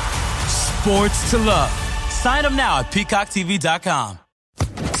 Unbelievable. Sports to love. Sign up now at PeacockTV.com.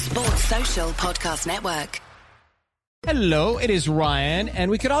 Sports Social Podcast Network. Hello, it is Ryan, and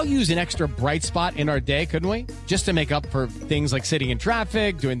we could all use an extra bright spot in our day, couldn't we? Just to make up for things like sitting in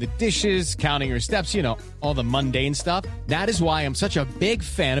traffic, doing the dishes, counting your steps, all the mundane stuff. That is why I'm such a big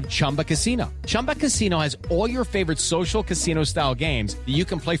fan of Chumba Casino. Chumba Casino has all your favorite social casino-style games that you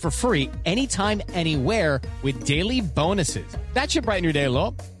can play for free anytime, anywhere with daily bonuses. That should brighten your day a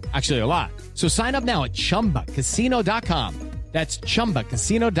little. Actually, a lot. So sign up now at ChumbaCasino.com. That's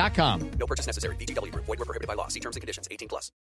ChumbaCasino.com. No purchase necessary. VGW Group. Void where prohibited by law. See terms and conditions. 18+.